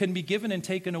can be given and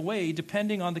taken away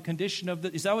depending on the condition of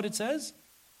the... Is that what it says?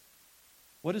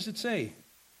 What does it say?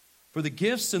 For the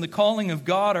gifts and the calling of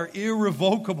God are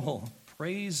irrevocable.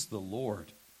 Praise the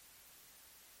Lord.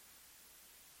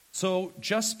 So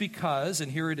just because,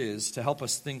 and here it is, to help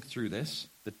us think through this,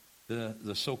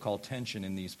 the so-called tension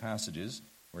in these passages,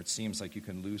 where it seems like you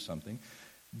can lose something,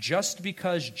 just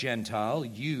because Gentile,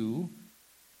 you,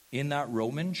 in that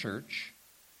Roman church,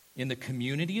 in the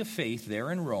community of faith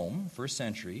there in Rome, first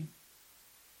century,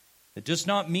 it does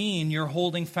not mean you're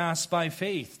holding fast by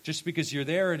faith just because you're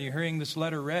there and you're hearing this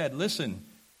letter read. Listen,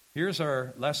 Here's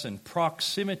our lesson.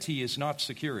 Proximity is not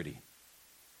security.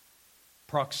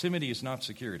 Proximity is not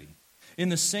security. In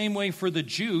the same way for the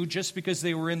Jew, just because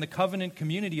they were in the covenant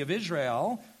community of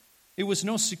Israel, it was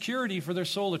no security for their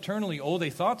soul eternally. Oh, they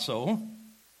thought so.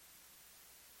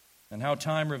 And how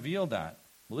time revealed that.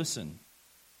 Listen,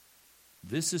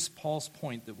 this is Paul's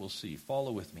point that we'll see.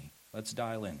 Follow with me. Let's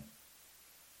dial in.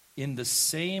 In the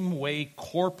same way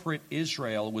corporate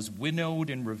Israel was winnowed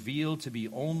and revealed to be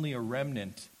only a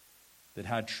remnant that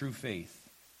had true faith,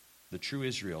 the true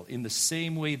Israel. In the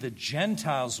same way the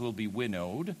Gentiles will be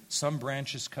winnowed, some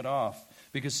branches cut off,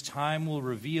 because time will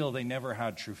reveal they never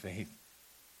had true faith,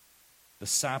 the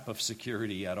sap of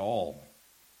security at all.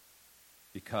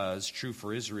 Because true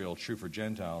for Israel, true for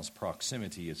Gentiles,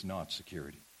 proximity is not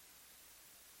security.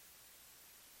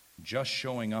 Just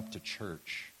showing up to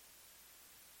church,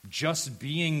 just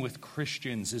being with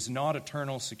Christians is not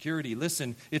eternal security.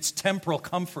 Listen, it's temporal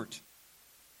comfort.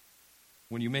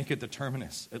 When you make it the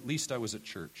terminus, at least I was at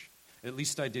church. At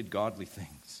least I did godly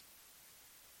things.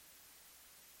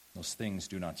 Those things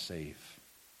do not save.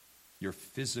 Your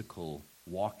physical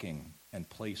walking and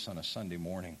place on a Sunday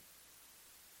morning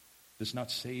does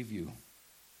not save you.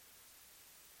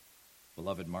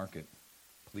 Beloved Market,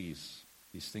 please,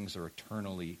 these things are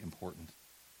eternally important.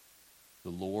 The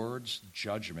Lord's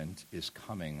judgment is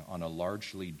coming on a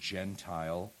largely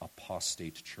Gentile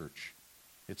apostate church.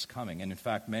 It's coming. And in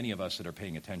fact, many of us that are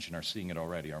paying attention are seeing it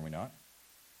already, are we not?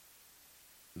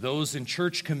 Those in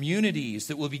church communities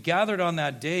that will be gathered on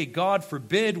that day, God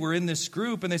forbid we're in this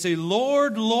group, and they say,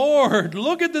 Lord, Lord,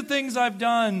 look at the things I've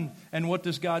done. And what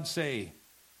does God say?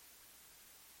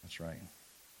 That's right.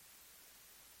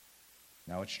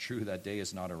 Now it's true that day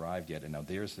has not arrived yet. And now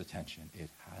there's the tension. It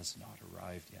has not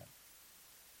arrived yet.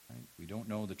 Right? We don't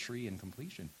know the tree in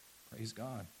completion. Praise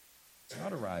God. It's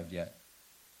not arrived yet.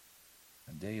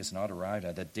 That day is not arrived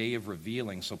at. That day of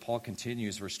revealing. So Paul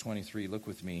continues, verse 23. Look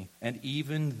with me. And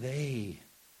even they,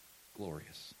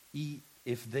 glorious,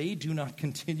 if they do not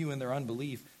continue in their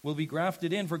unbelief, will be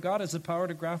grafted in, for God has the power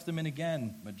to graft them in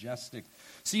again. Majestic.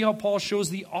 See how Paul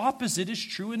shows the opposite is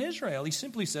true in Israel. He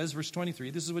simply says, verse 23,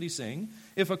 this is what he's saying.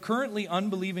 If a currently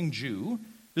unbelieving Jew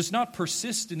does not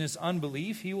persist in his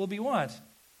unbelief, he will be what?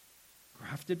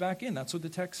 Grafted back in. That's what the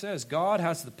text says. God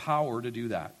has the power to do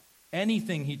that.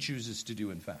 Anything he chooses to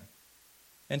do, in fact.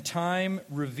 And time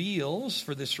reveals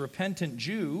for this repentant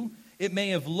Jew, it may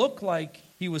have looked like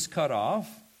he was cut off,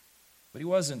 but he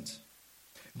wasn't.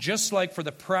 Just like for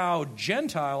the proud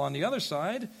Gentile on the other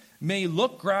side, may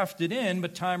look grafted in,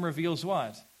 but time reveals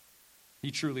what? He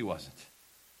truly wasn't.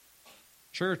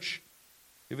 Church,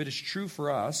 if it is true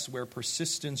for us, where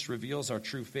persistence reveals our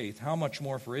true faith, how much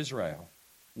more for Israel,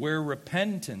 where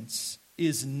repentance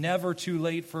is never too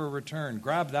late for a return.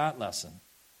 Grab that lesson.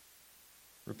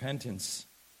 Repentance,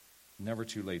 never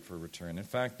too late for a return. In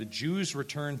fact, the Jews'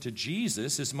 return to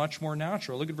Jesus is much more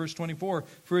natural. Look at verse 24.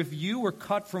 For if you were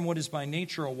cut from what is by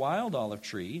nature a wild olive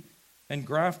tree and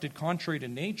grafted contrary to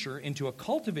nature into a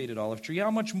cultivated olive tree,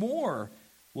 how much more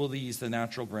will these, the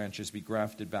natural branches, be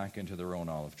grafted back into their own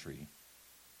olive tree?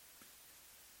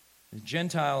 The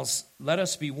Gentiles, let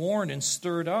us be warned and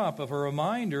stirred up of a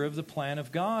reminder of the plan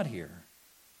of God here.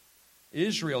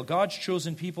 Israel, God's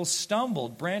chosen people,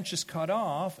 stumbled, branches cut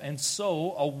off, and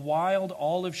so a wild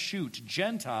olive shoot.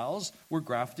 Gentiles were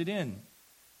grafted in.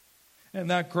 And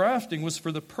that grafting was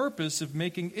for the purpose of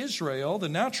making Israel, the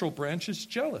natural branches,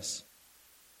 jealous.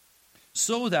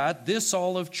 So that this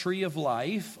olive tree of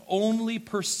life only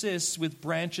persists with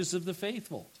branches of the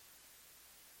faithful.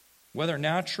 Whether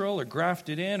natural or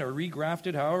grafted in or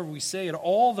regrafted, however we say it,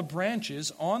 all the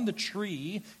branches on the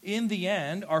tree in the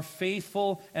end are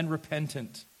faithful and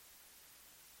repentant.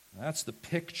 That's the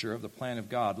picture of the plan of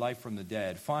God, life from the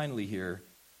dead. Finally here,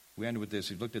 we end with this.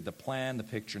 We've looked at the plan, the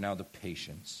picture, now the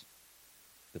patience.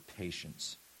 The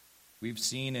patience. We've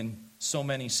seen in so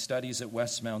many studies at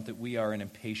Westmount that we are an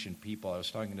impatient people. I was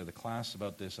talking to the class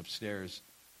about this upstairs.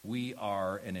 We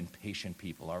are an impatient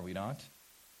people, are we not?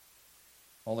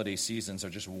 Holiday seasons are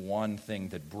just one thing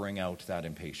that bring out that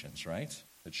impatience, right?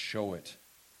 That show it.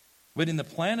 But in the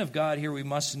plan of God here, we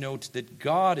must note that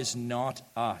God is not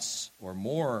us, or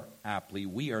more aptly,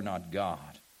 we are not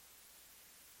God.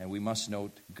 And we must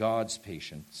note God's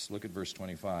patience. Look at verse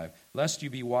 25. Lest you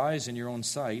be wise in your own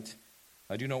sight,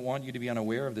 I do not want you to be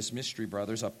unaware of this mystery,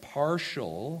 brothers. A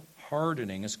partial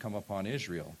hardening has come upon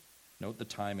Israel. Note the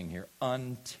timing here.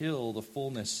 Until the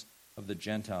fullness of the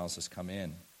Gentiles has come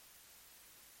in.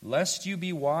 Lest you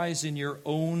be wise in your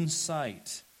own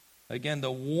sight. Again,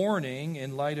 the warning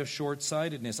in light of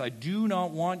short-sightedness. I do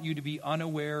not want you to be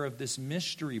unaware of this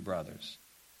mystery, brothers.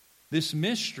 This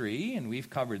mystery, and we've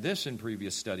covered this in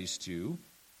previous studies too,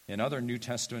 in other New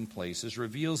Testament places,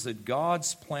 reveals that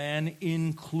God's plan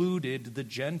included the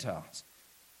Gentiles.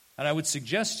 And I would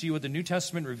suggest to you what the New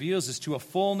Testament reveals is to a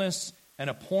fullness and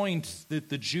a point that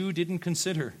the Jew didn't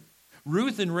consider.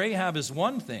 Ruth and Rahab is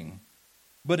one thing,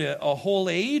 but a whole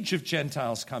age of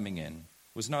Gentiles coming in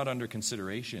was not under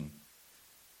consideration.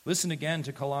 Listen again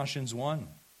to Colossians 1. It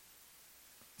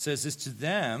says this, to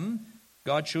them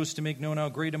God chose to make known how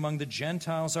great among the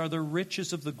Gentiles are the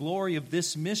riches of the glory of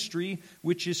this mystery,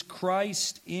 which is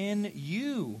Christ in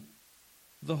you,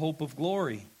 the hope of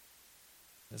glory.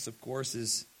 This, of course,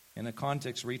 is in a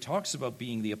context where he talks about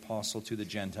being the apostle to the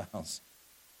Gentiles.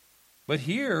 But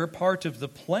here, part of the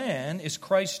plan is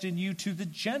Christ in you to the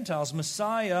Gentiles,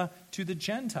 Messiah to the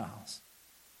Gentiles.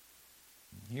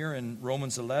 Here in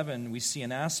Romans 11, we see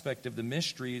an aspect of the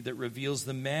mystery that reveals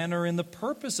the manner and the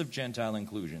purpose of Gentile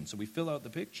inclusion. So we fill out the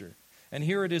picture. And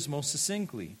here it is most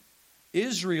succinctly.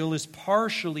 Israel is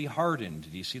partially hardened.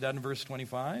 Do you see that in verse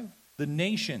 25? The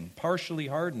nation partially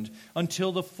hardened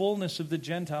until the fullness of the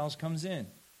Gentiles comes in.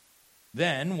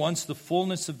 Then, once the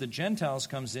fullness of the Gentiles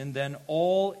comes in, then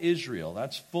all Israel,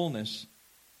 that's fullness,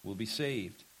 will be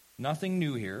saved. Nothing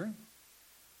new here.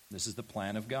 This is the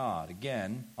plan of God,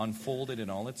 again, unfolded in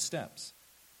all its steps.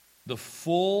 The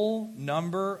full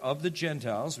number of the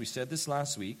Gentiles, we said this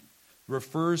last week,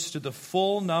 refers to the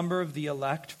full number of the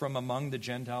elect from among the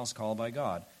Gentiles called by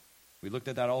God. We looked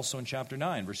at that also in chapter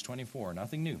 9, verse 24.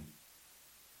 Nothing new.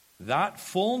 That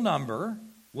full number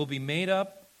will be made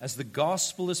up as the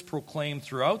gospel is proclaimed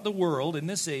throughout the world in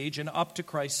this age and up to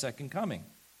Christ's second coming.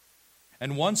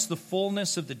 And once the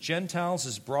fullness of the Gentiles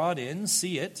is brought in,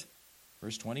 see it,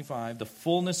 verse 25, the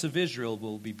fullness of Israel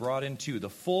will be brought in too. The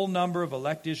full number of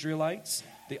elect Israelites,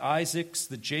 the Isaacs,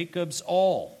 the Jacobs,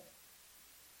 all.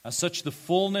 As such, the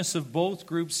fullness of both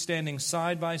groups standing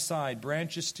side by side,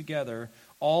 branches together,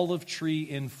 olive tree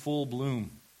in full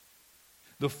bloom.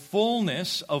 The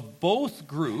fullness of both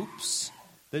groups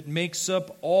that makes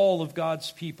up all of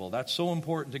God's people. That's so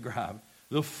important to grab.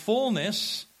 The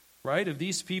fullness, right, of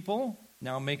these people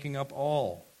now making up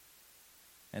all.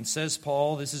 And says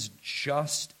Paul, this is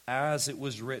just as it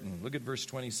was written. Look at verse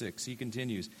 26. He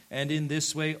continues, and in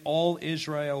this way all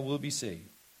Israel will be saved.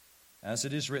 As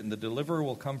it is written, the deliverer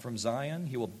will come from Zion.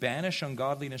 He will banish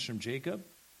ungodliness from Jacob.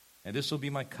 And this will be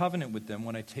my covenant with them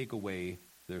when I take away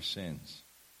their sins.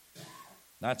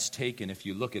 That's taken, if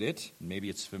you look at it, maybe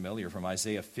it's familiar, from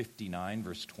Isaiah 59,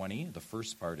 verse 20. The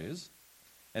first part is.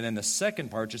 And then the second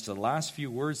part, just the last few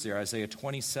words there, Isaiah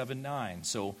 27:9.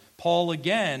 So Paul,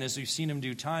 again, as we've seen him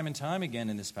do time and time again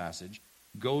in this passage,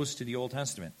 goes to the Old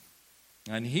Testament.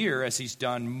 And here, as he's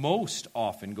done most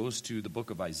often, goes to the book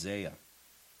of Isaiah.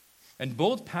 And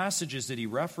both passages that he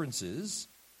references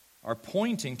are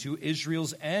pointing to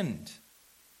Israel's end,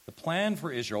 the plan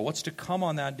for Israel, what's to come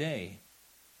on that day.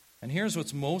 And here's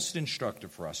what's most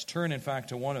instructive for us. Turn, in fact,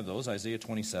 to one of those, Isaiah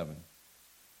 27.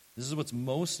 This is what's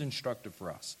most instructive for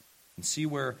us. And see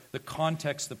where the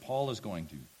context that Paul is going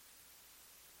to.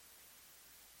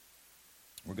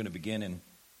 We're going to begin in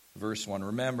verse 1.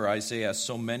 Remember, Isaiah has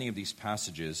so many of these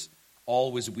passages,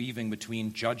 always weaving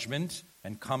between judgment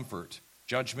and comfort,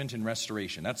 judgment and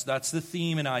restoration. That's the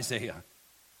theme in Isaiah.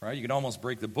 Right? You can almost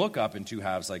break the book up in two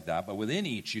halves like that, but within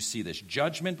each you see this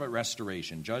judgment but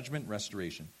restoration, judgment,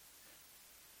 restoration.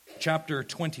 Chapter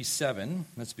 27,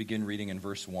 let's begin reading in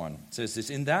verse 1. It says this,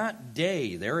 in that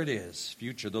day, there it is,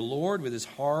 future, the Lord with his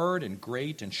hard and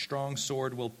great and strong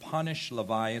sword will punish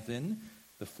Leviathan,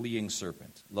 the fleeing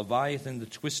serpent, Leviathan, the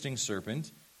twisting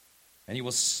serpent, and he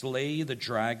will slay the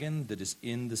dragon that is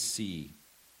in the sea.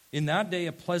 In that day,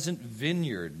 a pleasant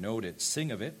vineyard, note it,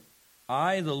 sing of it.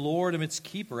 I, the Lord, am its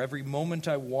keeper. Every moment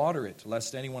I water it,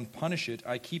 lest anyone punish it.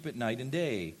 I keep it night and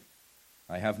day.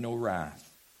 I have no wrath.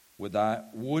 Would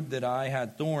that I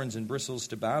had thorns and bristles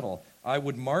to battle. I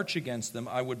would march against them.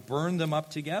 I would burn them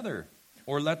up together.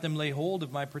 Or let them lay hold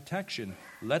of my protection.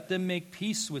 Let them make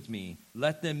peace with me.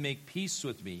 Let them make peace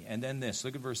with me. And then this,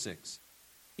 look at verse 6.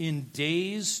 In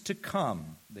days to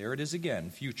come, there it is again,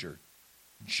 future,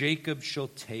 Jacob shall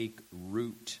take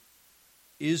root.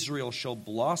 Israel shall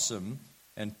blossom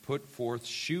and put forth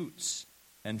shoots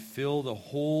and fill the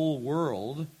whole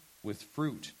world with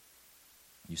fruit.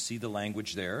 You see the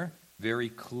language there very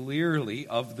clearly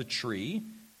of the tree.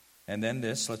 And then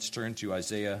this, let's turn to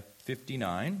Isaiah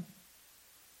 59.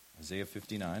 Isaiah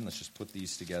 59, let's just put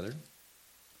these together.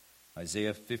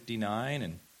 Isaiah 59,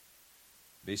 and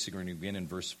basically we're going to begin in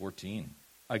verse 14.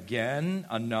 Again,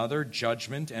 another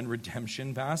judgment and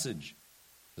redemption passage.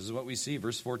 This is what we see,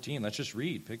 verse 14. Let's just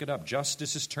read. Pick it up.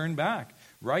 Justice is turned back.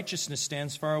 Righteousness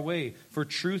stands far away. For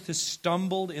truth has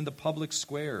stumbled in the public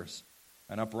squares,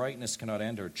 and uprightness cannot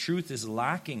enter. Truth is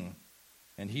lacking,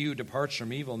 and he who departs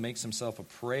from evil makes himself a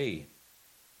prey.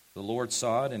 The Lord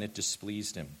saw it, and it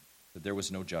displeased him, that there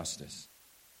was no justice.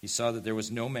 He saw that there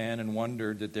was no man, and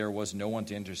wondered that there was no one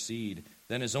to intercede.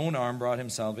 Then his own arm brought him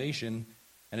salvation,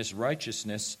 and his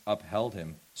righteousness upheld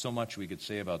him. So much we could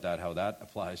say about that, how that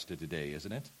applies to today,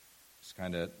 isn't it? Just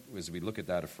kind of as we look at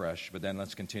that afresh. But then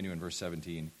let's continue in verse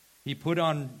 17. He put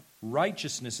on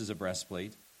righteousness as a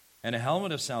breastplate, and a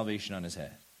helmet of salvation on his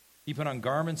head. He put on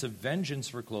garments of vengeance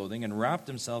for clothing, and wrapped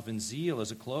himself in zeal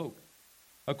as a cloak.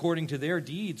 According to their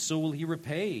deeds, so will he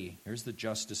repay. Here's the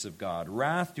justice of God.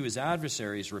 Wrath to his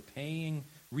adversaries,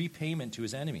 repayment to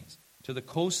his enemies. To the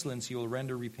coastlands he will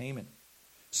render repayment.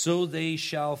 So they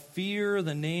shall fear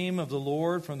the name of the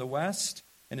Lord from the west,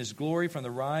 and his glory from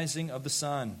the rising of the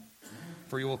sun.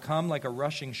 For he will come like a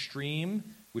rushing stream,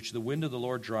 which the wind of the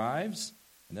Lord drives.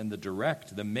 And then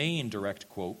the main direct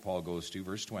quote Paul goes to,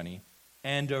 verse 20,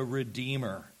 and a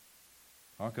redeemer.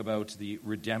 Talk about the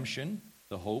redemption,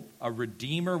 the hope. A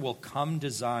redeemer will come to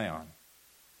Zion,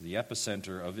 the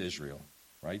epicenter of Israel.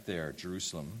 Right there,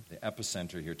 Jerusalem, the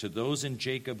epicenter here. To those in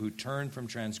Jacob who turn from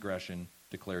transgression,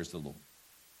 declares the Lord.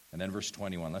 And then verse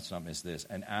 21, let's not miss this.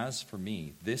 And as for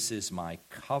me, this is my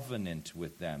covenant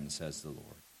with them, says the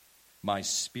Lord. My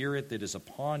spirit that is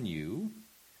upon you,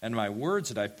 and my words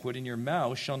that I've put in your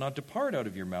mouth shall not depart out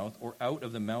of your mouth, or out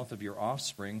of the mouth of your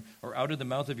offspring, or out of the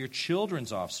mouth of your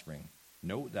children's offspring.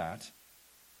 Note that,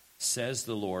 says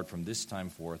the Lord, from this time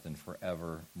forth and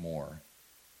forevermore.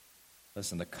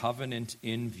 Listen, the covenant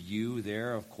in view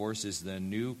there, of course, is the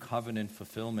new covenant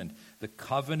fulfillment. The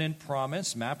covenant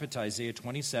promise, mapped to Isaiah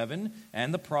 27,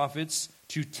 and the prophets,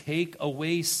 to take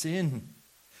away sin.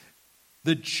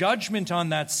 The judgment on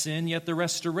that sin, yet the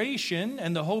restoration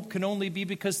and the hope can only be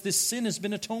because this sin has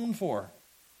been atoned for.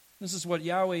 This is what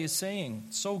Yahweh is saying.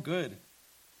 So good.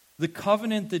 The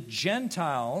covenant that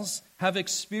Gentiles have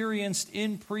experienced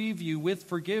in preview with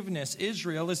forgiveness,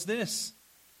 Israel, is this.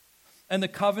 And the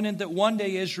covenant that one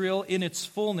day Israel, in its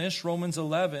fullness, Romans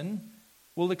 11,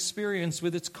 will experience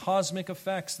with its cosmic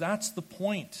effects. That's the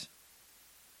point.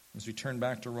 As we turn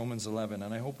back to Romans 11,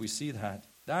 and I hope we see that.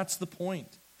 That's the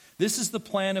point. This is the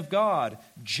plan of God.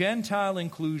 Gentile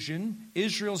inclusion,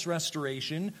 Israel's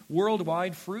restoration,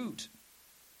 worldwide fruit.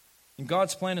 And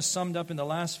God's plan is summed up in the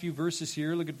last few verses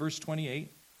here. Look at verse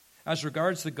 28. As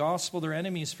regards the gospel, they're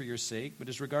enemies for your sake, but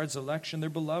as regards election, they're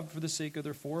beloved for the sake of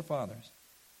their forefathers.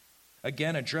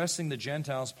 Again, addressing the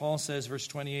Gentiles, Paul says, verse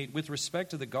 28, with respect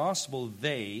to the gospel,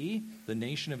 they, the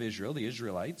nation of Israel, the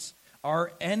Israelites,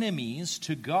 are enemies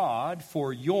to God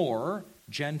for your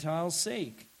Gentiles'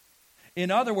 sake.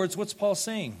 In other words, what's Paul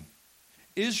saying?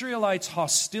 Israelites'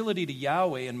 hostility to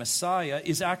Yahweh and Messiah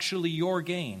is actually your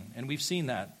gain, and we've seen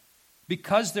that.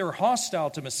 Because they're hostile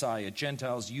to Messiah,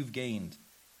 Gentiles, you've gained.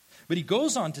 But he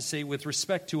goes on to say, with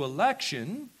respect to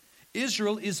election,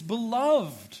 Israel is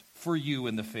beloved for you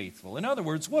and the faithful. In other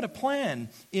words, what a plan.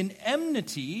 In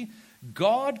enmity,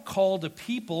 God called a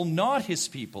people not his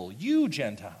people, you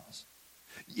Gentiles.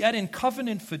 Yet in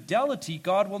covenant fidelity,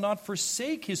 God will not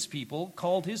forsake his people,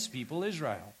 called his people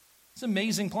Israel. It's an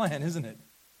amazing plan, isn't it?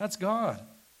 That's God.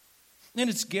 And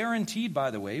it's guaranteed, by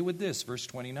the way, with this, verse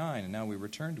 29, and now we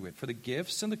return to it. For the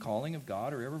gifts and the calling of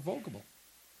God are irrevocable.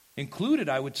 Included,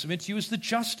 I would submit to you, is the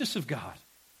justice of God.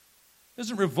 It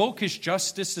doesn't revoke his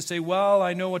justice to say, well,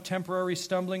 I know a temporary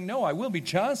stumbling. No, I will be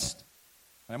just.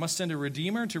 I must send a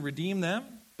redeemer to redeem them,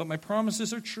 but my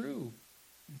promises are true.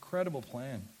 Incredible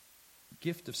plan. The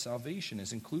gift of salvation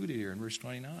is included here in verse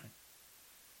 29.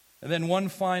 And then one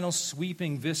final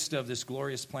sweeping vista of this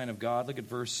glorious plan of God. Look at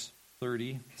verse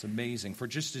 30. It's amazing. For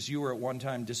just as you were at one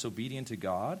time disobedient to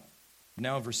God,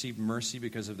 now have received mercy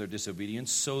because of their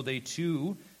disobedience, so they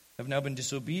too have now been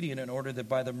disobedient in order that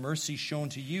by the mercy shown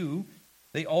to you,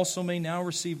 they also may now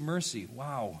receive mercy.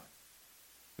 Wow.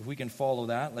 If we can follow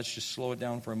that, let's just slow it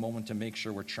down for a moment to make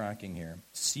sure we're tracking here.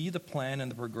 See the plan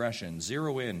and the progression.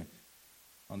 Zero in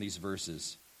on these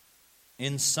verses.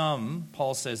 In sum,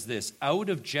 Paul says this, out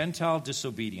of Gentile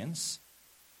disobedience,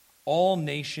 all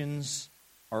nations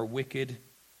are wicked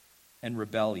and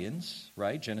rebellions,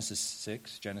 right? Genesis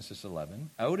 6, Genesis 11.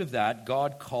 Out of that,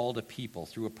 God called a people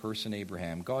through a person,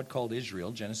 Abraham. God called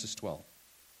Israel, Genesis 12.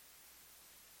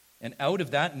 And out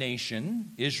of that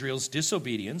nation, Israel's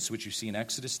disobedience, which you see in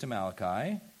Exodus to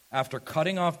Malachi, after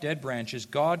cutting off dead branches,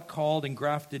 God called and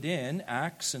grafted in,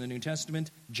 Acts in the New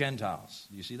Testament, Gentiles.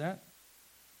 Do you see that?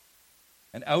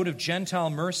 And out of Gentile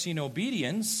mercy and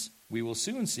obedience, we will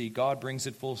soon see God brings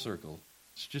it full circle.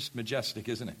 It's just majestic,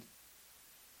 isn't it?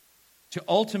 To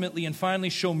ultimately and finally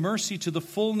show mercy to the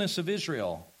fullness of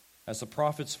Israel, as the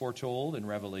prophets foretold and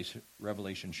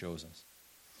Revelation shows us.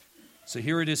 So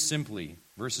here it is simply,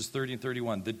 verses 30 and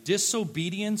 31. The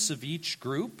disobedience of each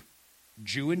group,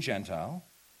 Jew and Gentile,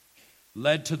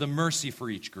 led to the mercy for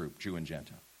each group, Jew and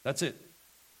Gentile. That's it.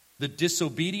 The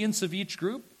disobedience of each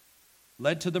group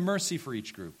led to the mercy for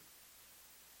each group.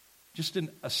 Just an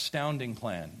astounding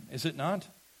plan, is it not?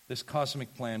 This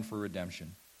cosmic plan for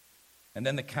redemption. And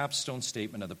then the capstone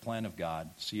statement of the plan of God.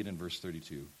 See it in verse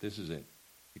 32. This is it.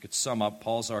 You could sum up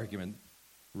Paul's argument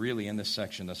really in this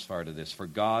section thus far to this. For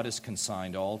God has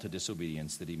consigned all to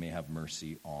disobedience that he may have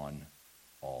mercy on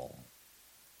all.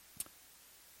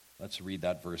 Let's read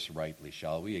that verse rightly,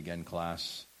 shall we? Again,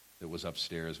 class that was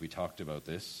upstairs, we talked about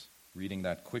this. Reading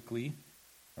that quickly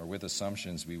or with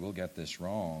assumptions, we will get this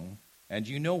wrong. And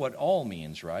you know what all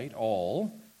means, right?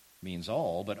 All means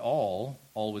all, but all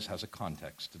always has a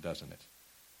context, doesn't it?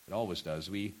 It always does.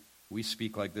 We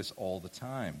speak like this all the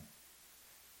time.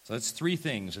 So that's three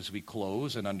things as we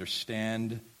close and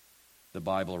understand the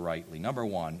Bible rightly. Number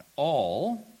one,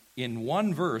 all in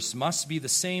one verse must be the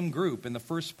same group in the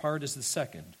first part as the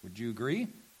second. Would you agree?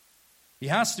 He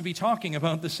has to be talking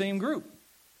about the same group.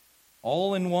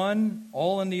 All in one,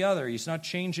 all in the other. He's not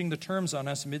changing the terms on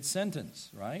us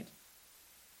mid-sentence, right?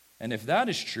 And if that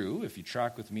is true, if you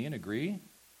track with me and agree,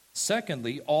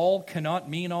 secondly, all cannot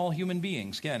mean all human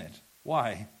beings, can it?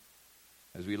 Why?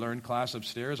 As we learned class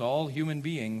upstairs, all human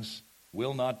beings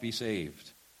will not be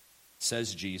saved,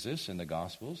 says Jesus in the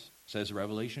Gospels, says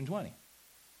Revelation 20.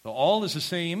 So all is the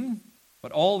same,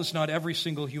 but all is not every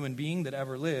single human being that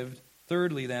ever lived.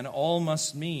 Thirdly, then, all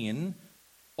must mean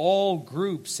all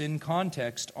groups in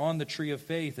context on the tree of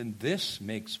faith, and this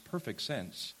makes perfect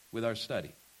sense with our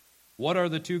study. What are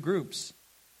the two groups?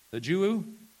 The Jew,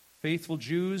 faithful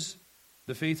Jews,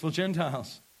 the faithful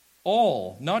Gentiles.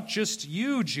 All, not just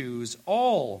you Jews,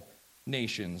 all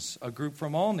nations, a group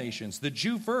from all nations. The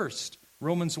Jew first,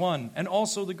 Romans 1, and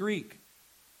also the Greek.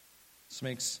 This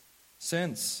makes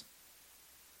sense.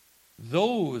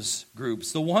 Those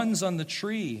groups, the ones on the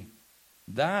tree,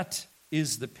 that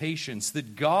is the patience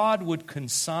that God would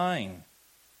consign,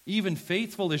 even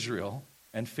faithful Israel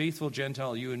and faithful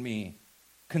Gentile, you and me,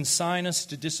 consign us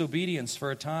to disobedience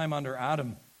for a time under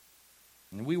Adam.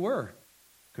 And we were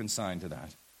consigned to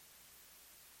that.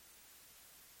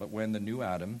 But when the new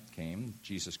Adam came,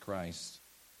 Jesus Christ,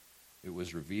 it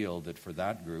was revealed that for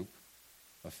that group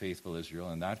of faithful Israel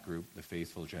and that group, the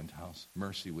faithful Gentiles,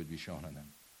 mercy would be shown on them.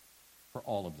 For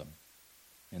all of them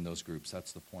in those groups.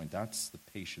 That's the point. That's the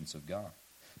patience of God.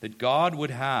 That God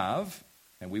would have,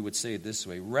 and we would say it this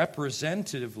way,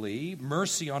 representatively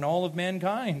mercy on all of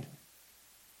mankind.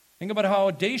 Think about how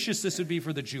audacious this would be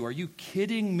for the Jew. Are you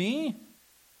kidding me?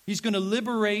 He's going to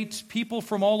liberate people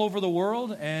from all over the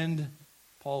world? And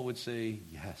Paul would say,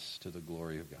 yes, to the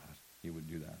glory of God. He would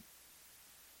do that.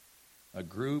 A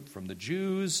group from the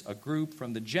Jews, a group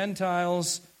from the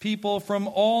Gentiles, people from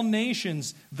all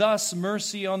nations. Thus,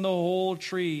 mercy on the whole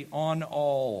tree, on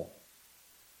all.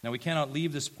 Now, we cannot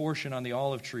leave this portion on the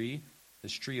olive tree,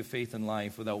 this tree of faith and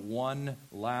life, without one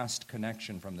last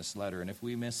connection from this letter. And if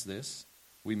we miss this,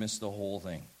 we miss the whole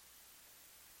thing.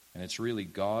 And it's really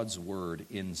God's word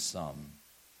in sum.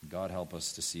 God help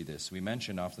us to see this. We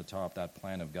mentioned off the top that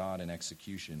plan of God in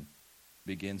execution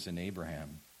begins in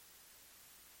Abraham.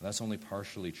 That's only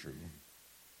partially true.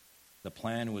 The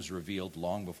plan was revealed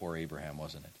long before Abraham,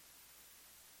 wasn't it?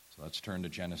 So let's turn to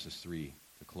Genesis 3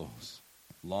 to close.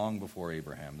 Long before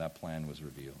Abraham, that plan was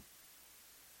revealed.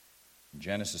 In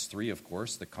Genesis 3, of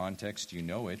course, the context, you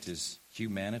know it, is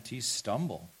humanity's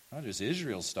stumble. Not just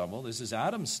Israel's stumble, this is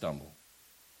Adam's stumble.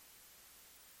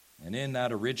 And in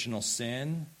that original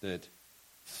sin that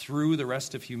threw the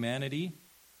rest of humanity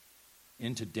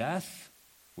into death,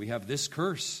 we have this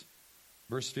curse.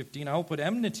 Verse 15, I will put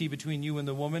enmity between you and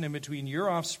the woman, and between your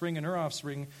offspring and her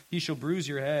offspring. He shall bruise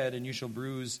your head, and you shall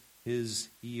bruise his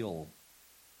heel.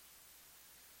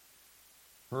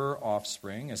 Her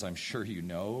offspring, as I'm sure you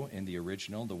know, in the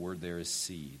original, the word there is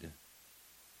seed.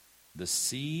 The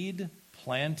seed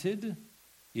planted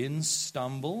in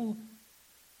stumble.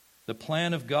 The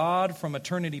plan of God from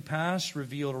eternity past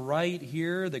revealed right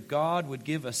here that God would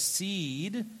give a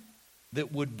seed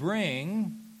that would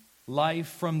bring life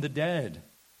from the dead.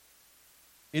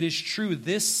 It is true,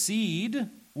 this seed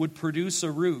would produce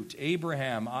a root.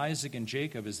 Abraham, Isaac, and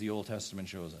Jacob, as the Old Testament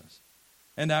shows us.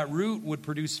 And that root would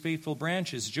produce faithful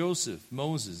branches, Joseph,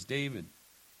 Moses, David.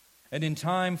 And in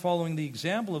time, following the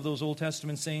example of those Old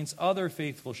Testament saints, other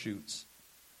faithful shoots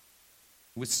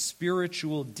with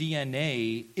spiritual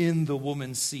DNA in the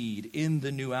woman's seed, in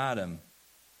the new Adam,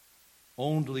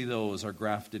 Only those are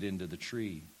grafted into the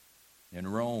tree. In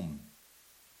Rome,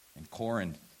 in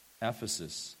Corinth,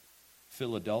 Ephesus,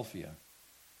 Philadelphia,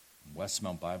 and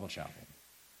Westmount Bible Chapel.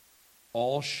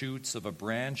 All shoots of a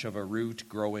branch of a root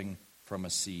growing from a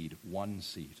seed. One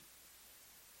seed.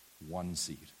 One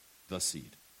seed. The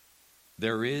seed.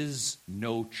 There is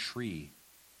no tree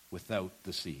without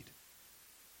the seed.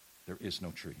 There is no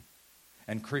tree.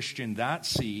 And Christian, that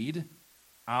seed,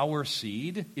 our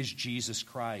seed, is Jesus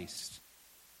Christ,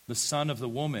 the Son of the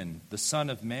woman, the Son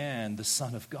of man, the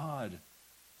Son of God.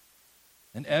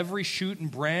 And every shoot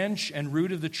and branch and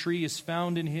root of the tree is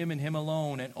found in him and him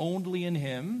alone, and only in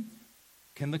him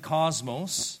can the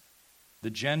cosmos, the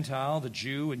Gentile, the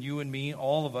Jew, and you and me,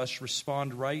 all of us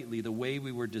respond rightly the way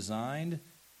we were designed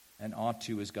and ought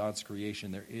to as God's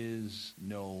creation. There is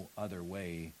no other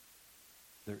way.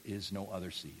 There is no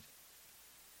other seed.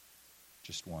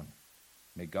 Just one.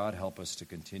 May God help us to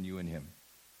continue in him,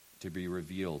 to be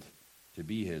revealed, to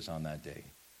be his on that day.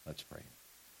 Let's pray.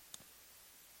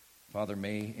 Father,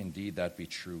 may indeed that be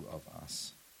true of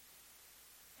us.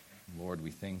 Lord,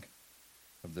 we think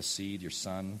of the seed, your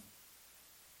Son,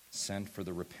 sent for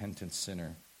the repentant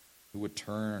sinner who would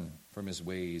turn from his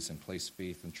ways and place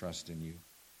faith and trust in you.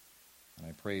 And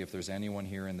I pray if there's anyone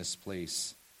here in this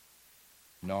place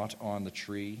not on the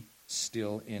tree,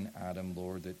 still in Adam,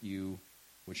 Lord, that you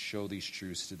would show these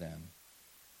truths to them.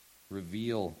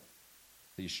 Reveal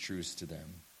these truths to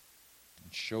them.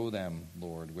 And show them,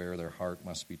 Lord, where their heart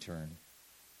must be turned.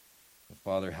 But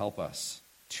Father, help us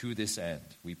to this end,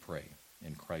 we pray.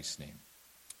 In Christ's name,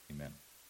 amen.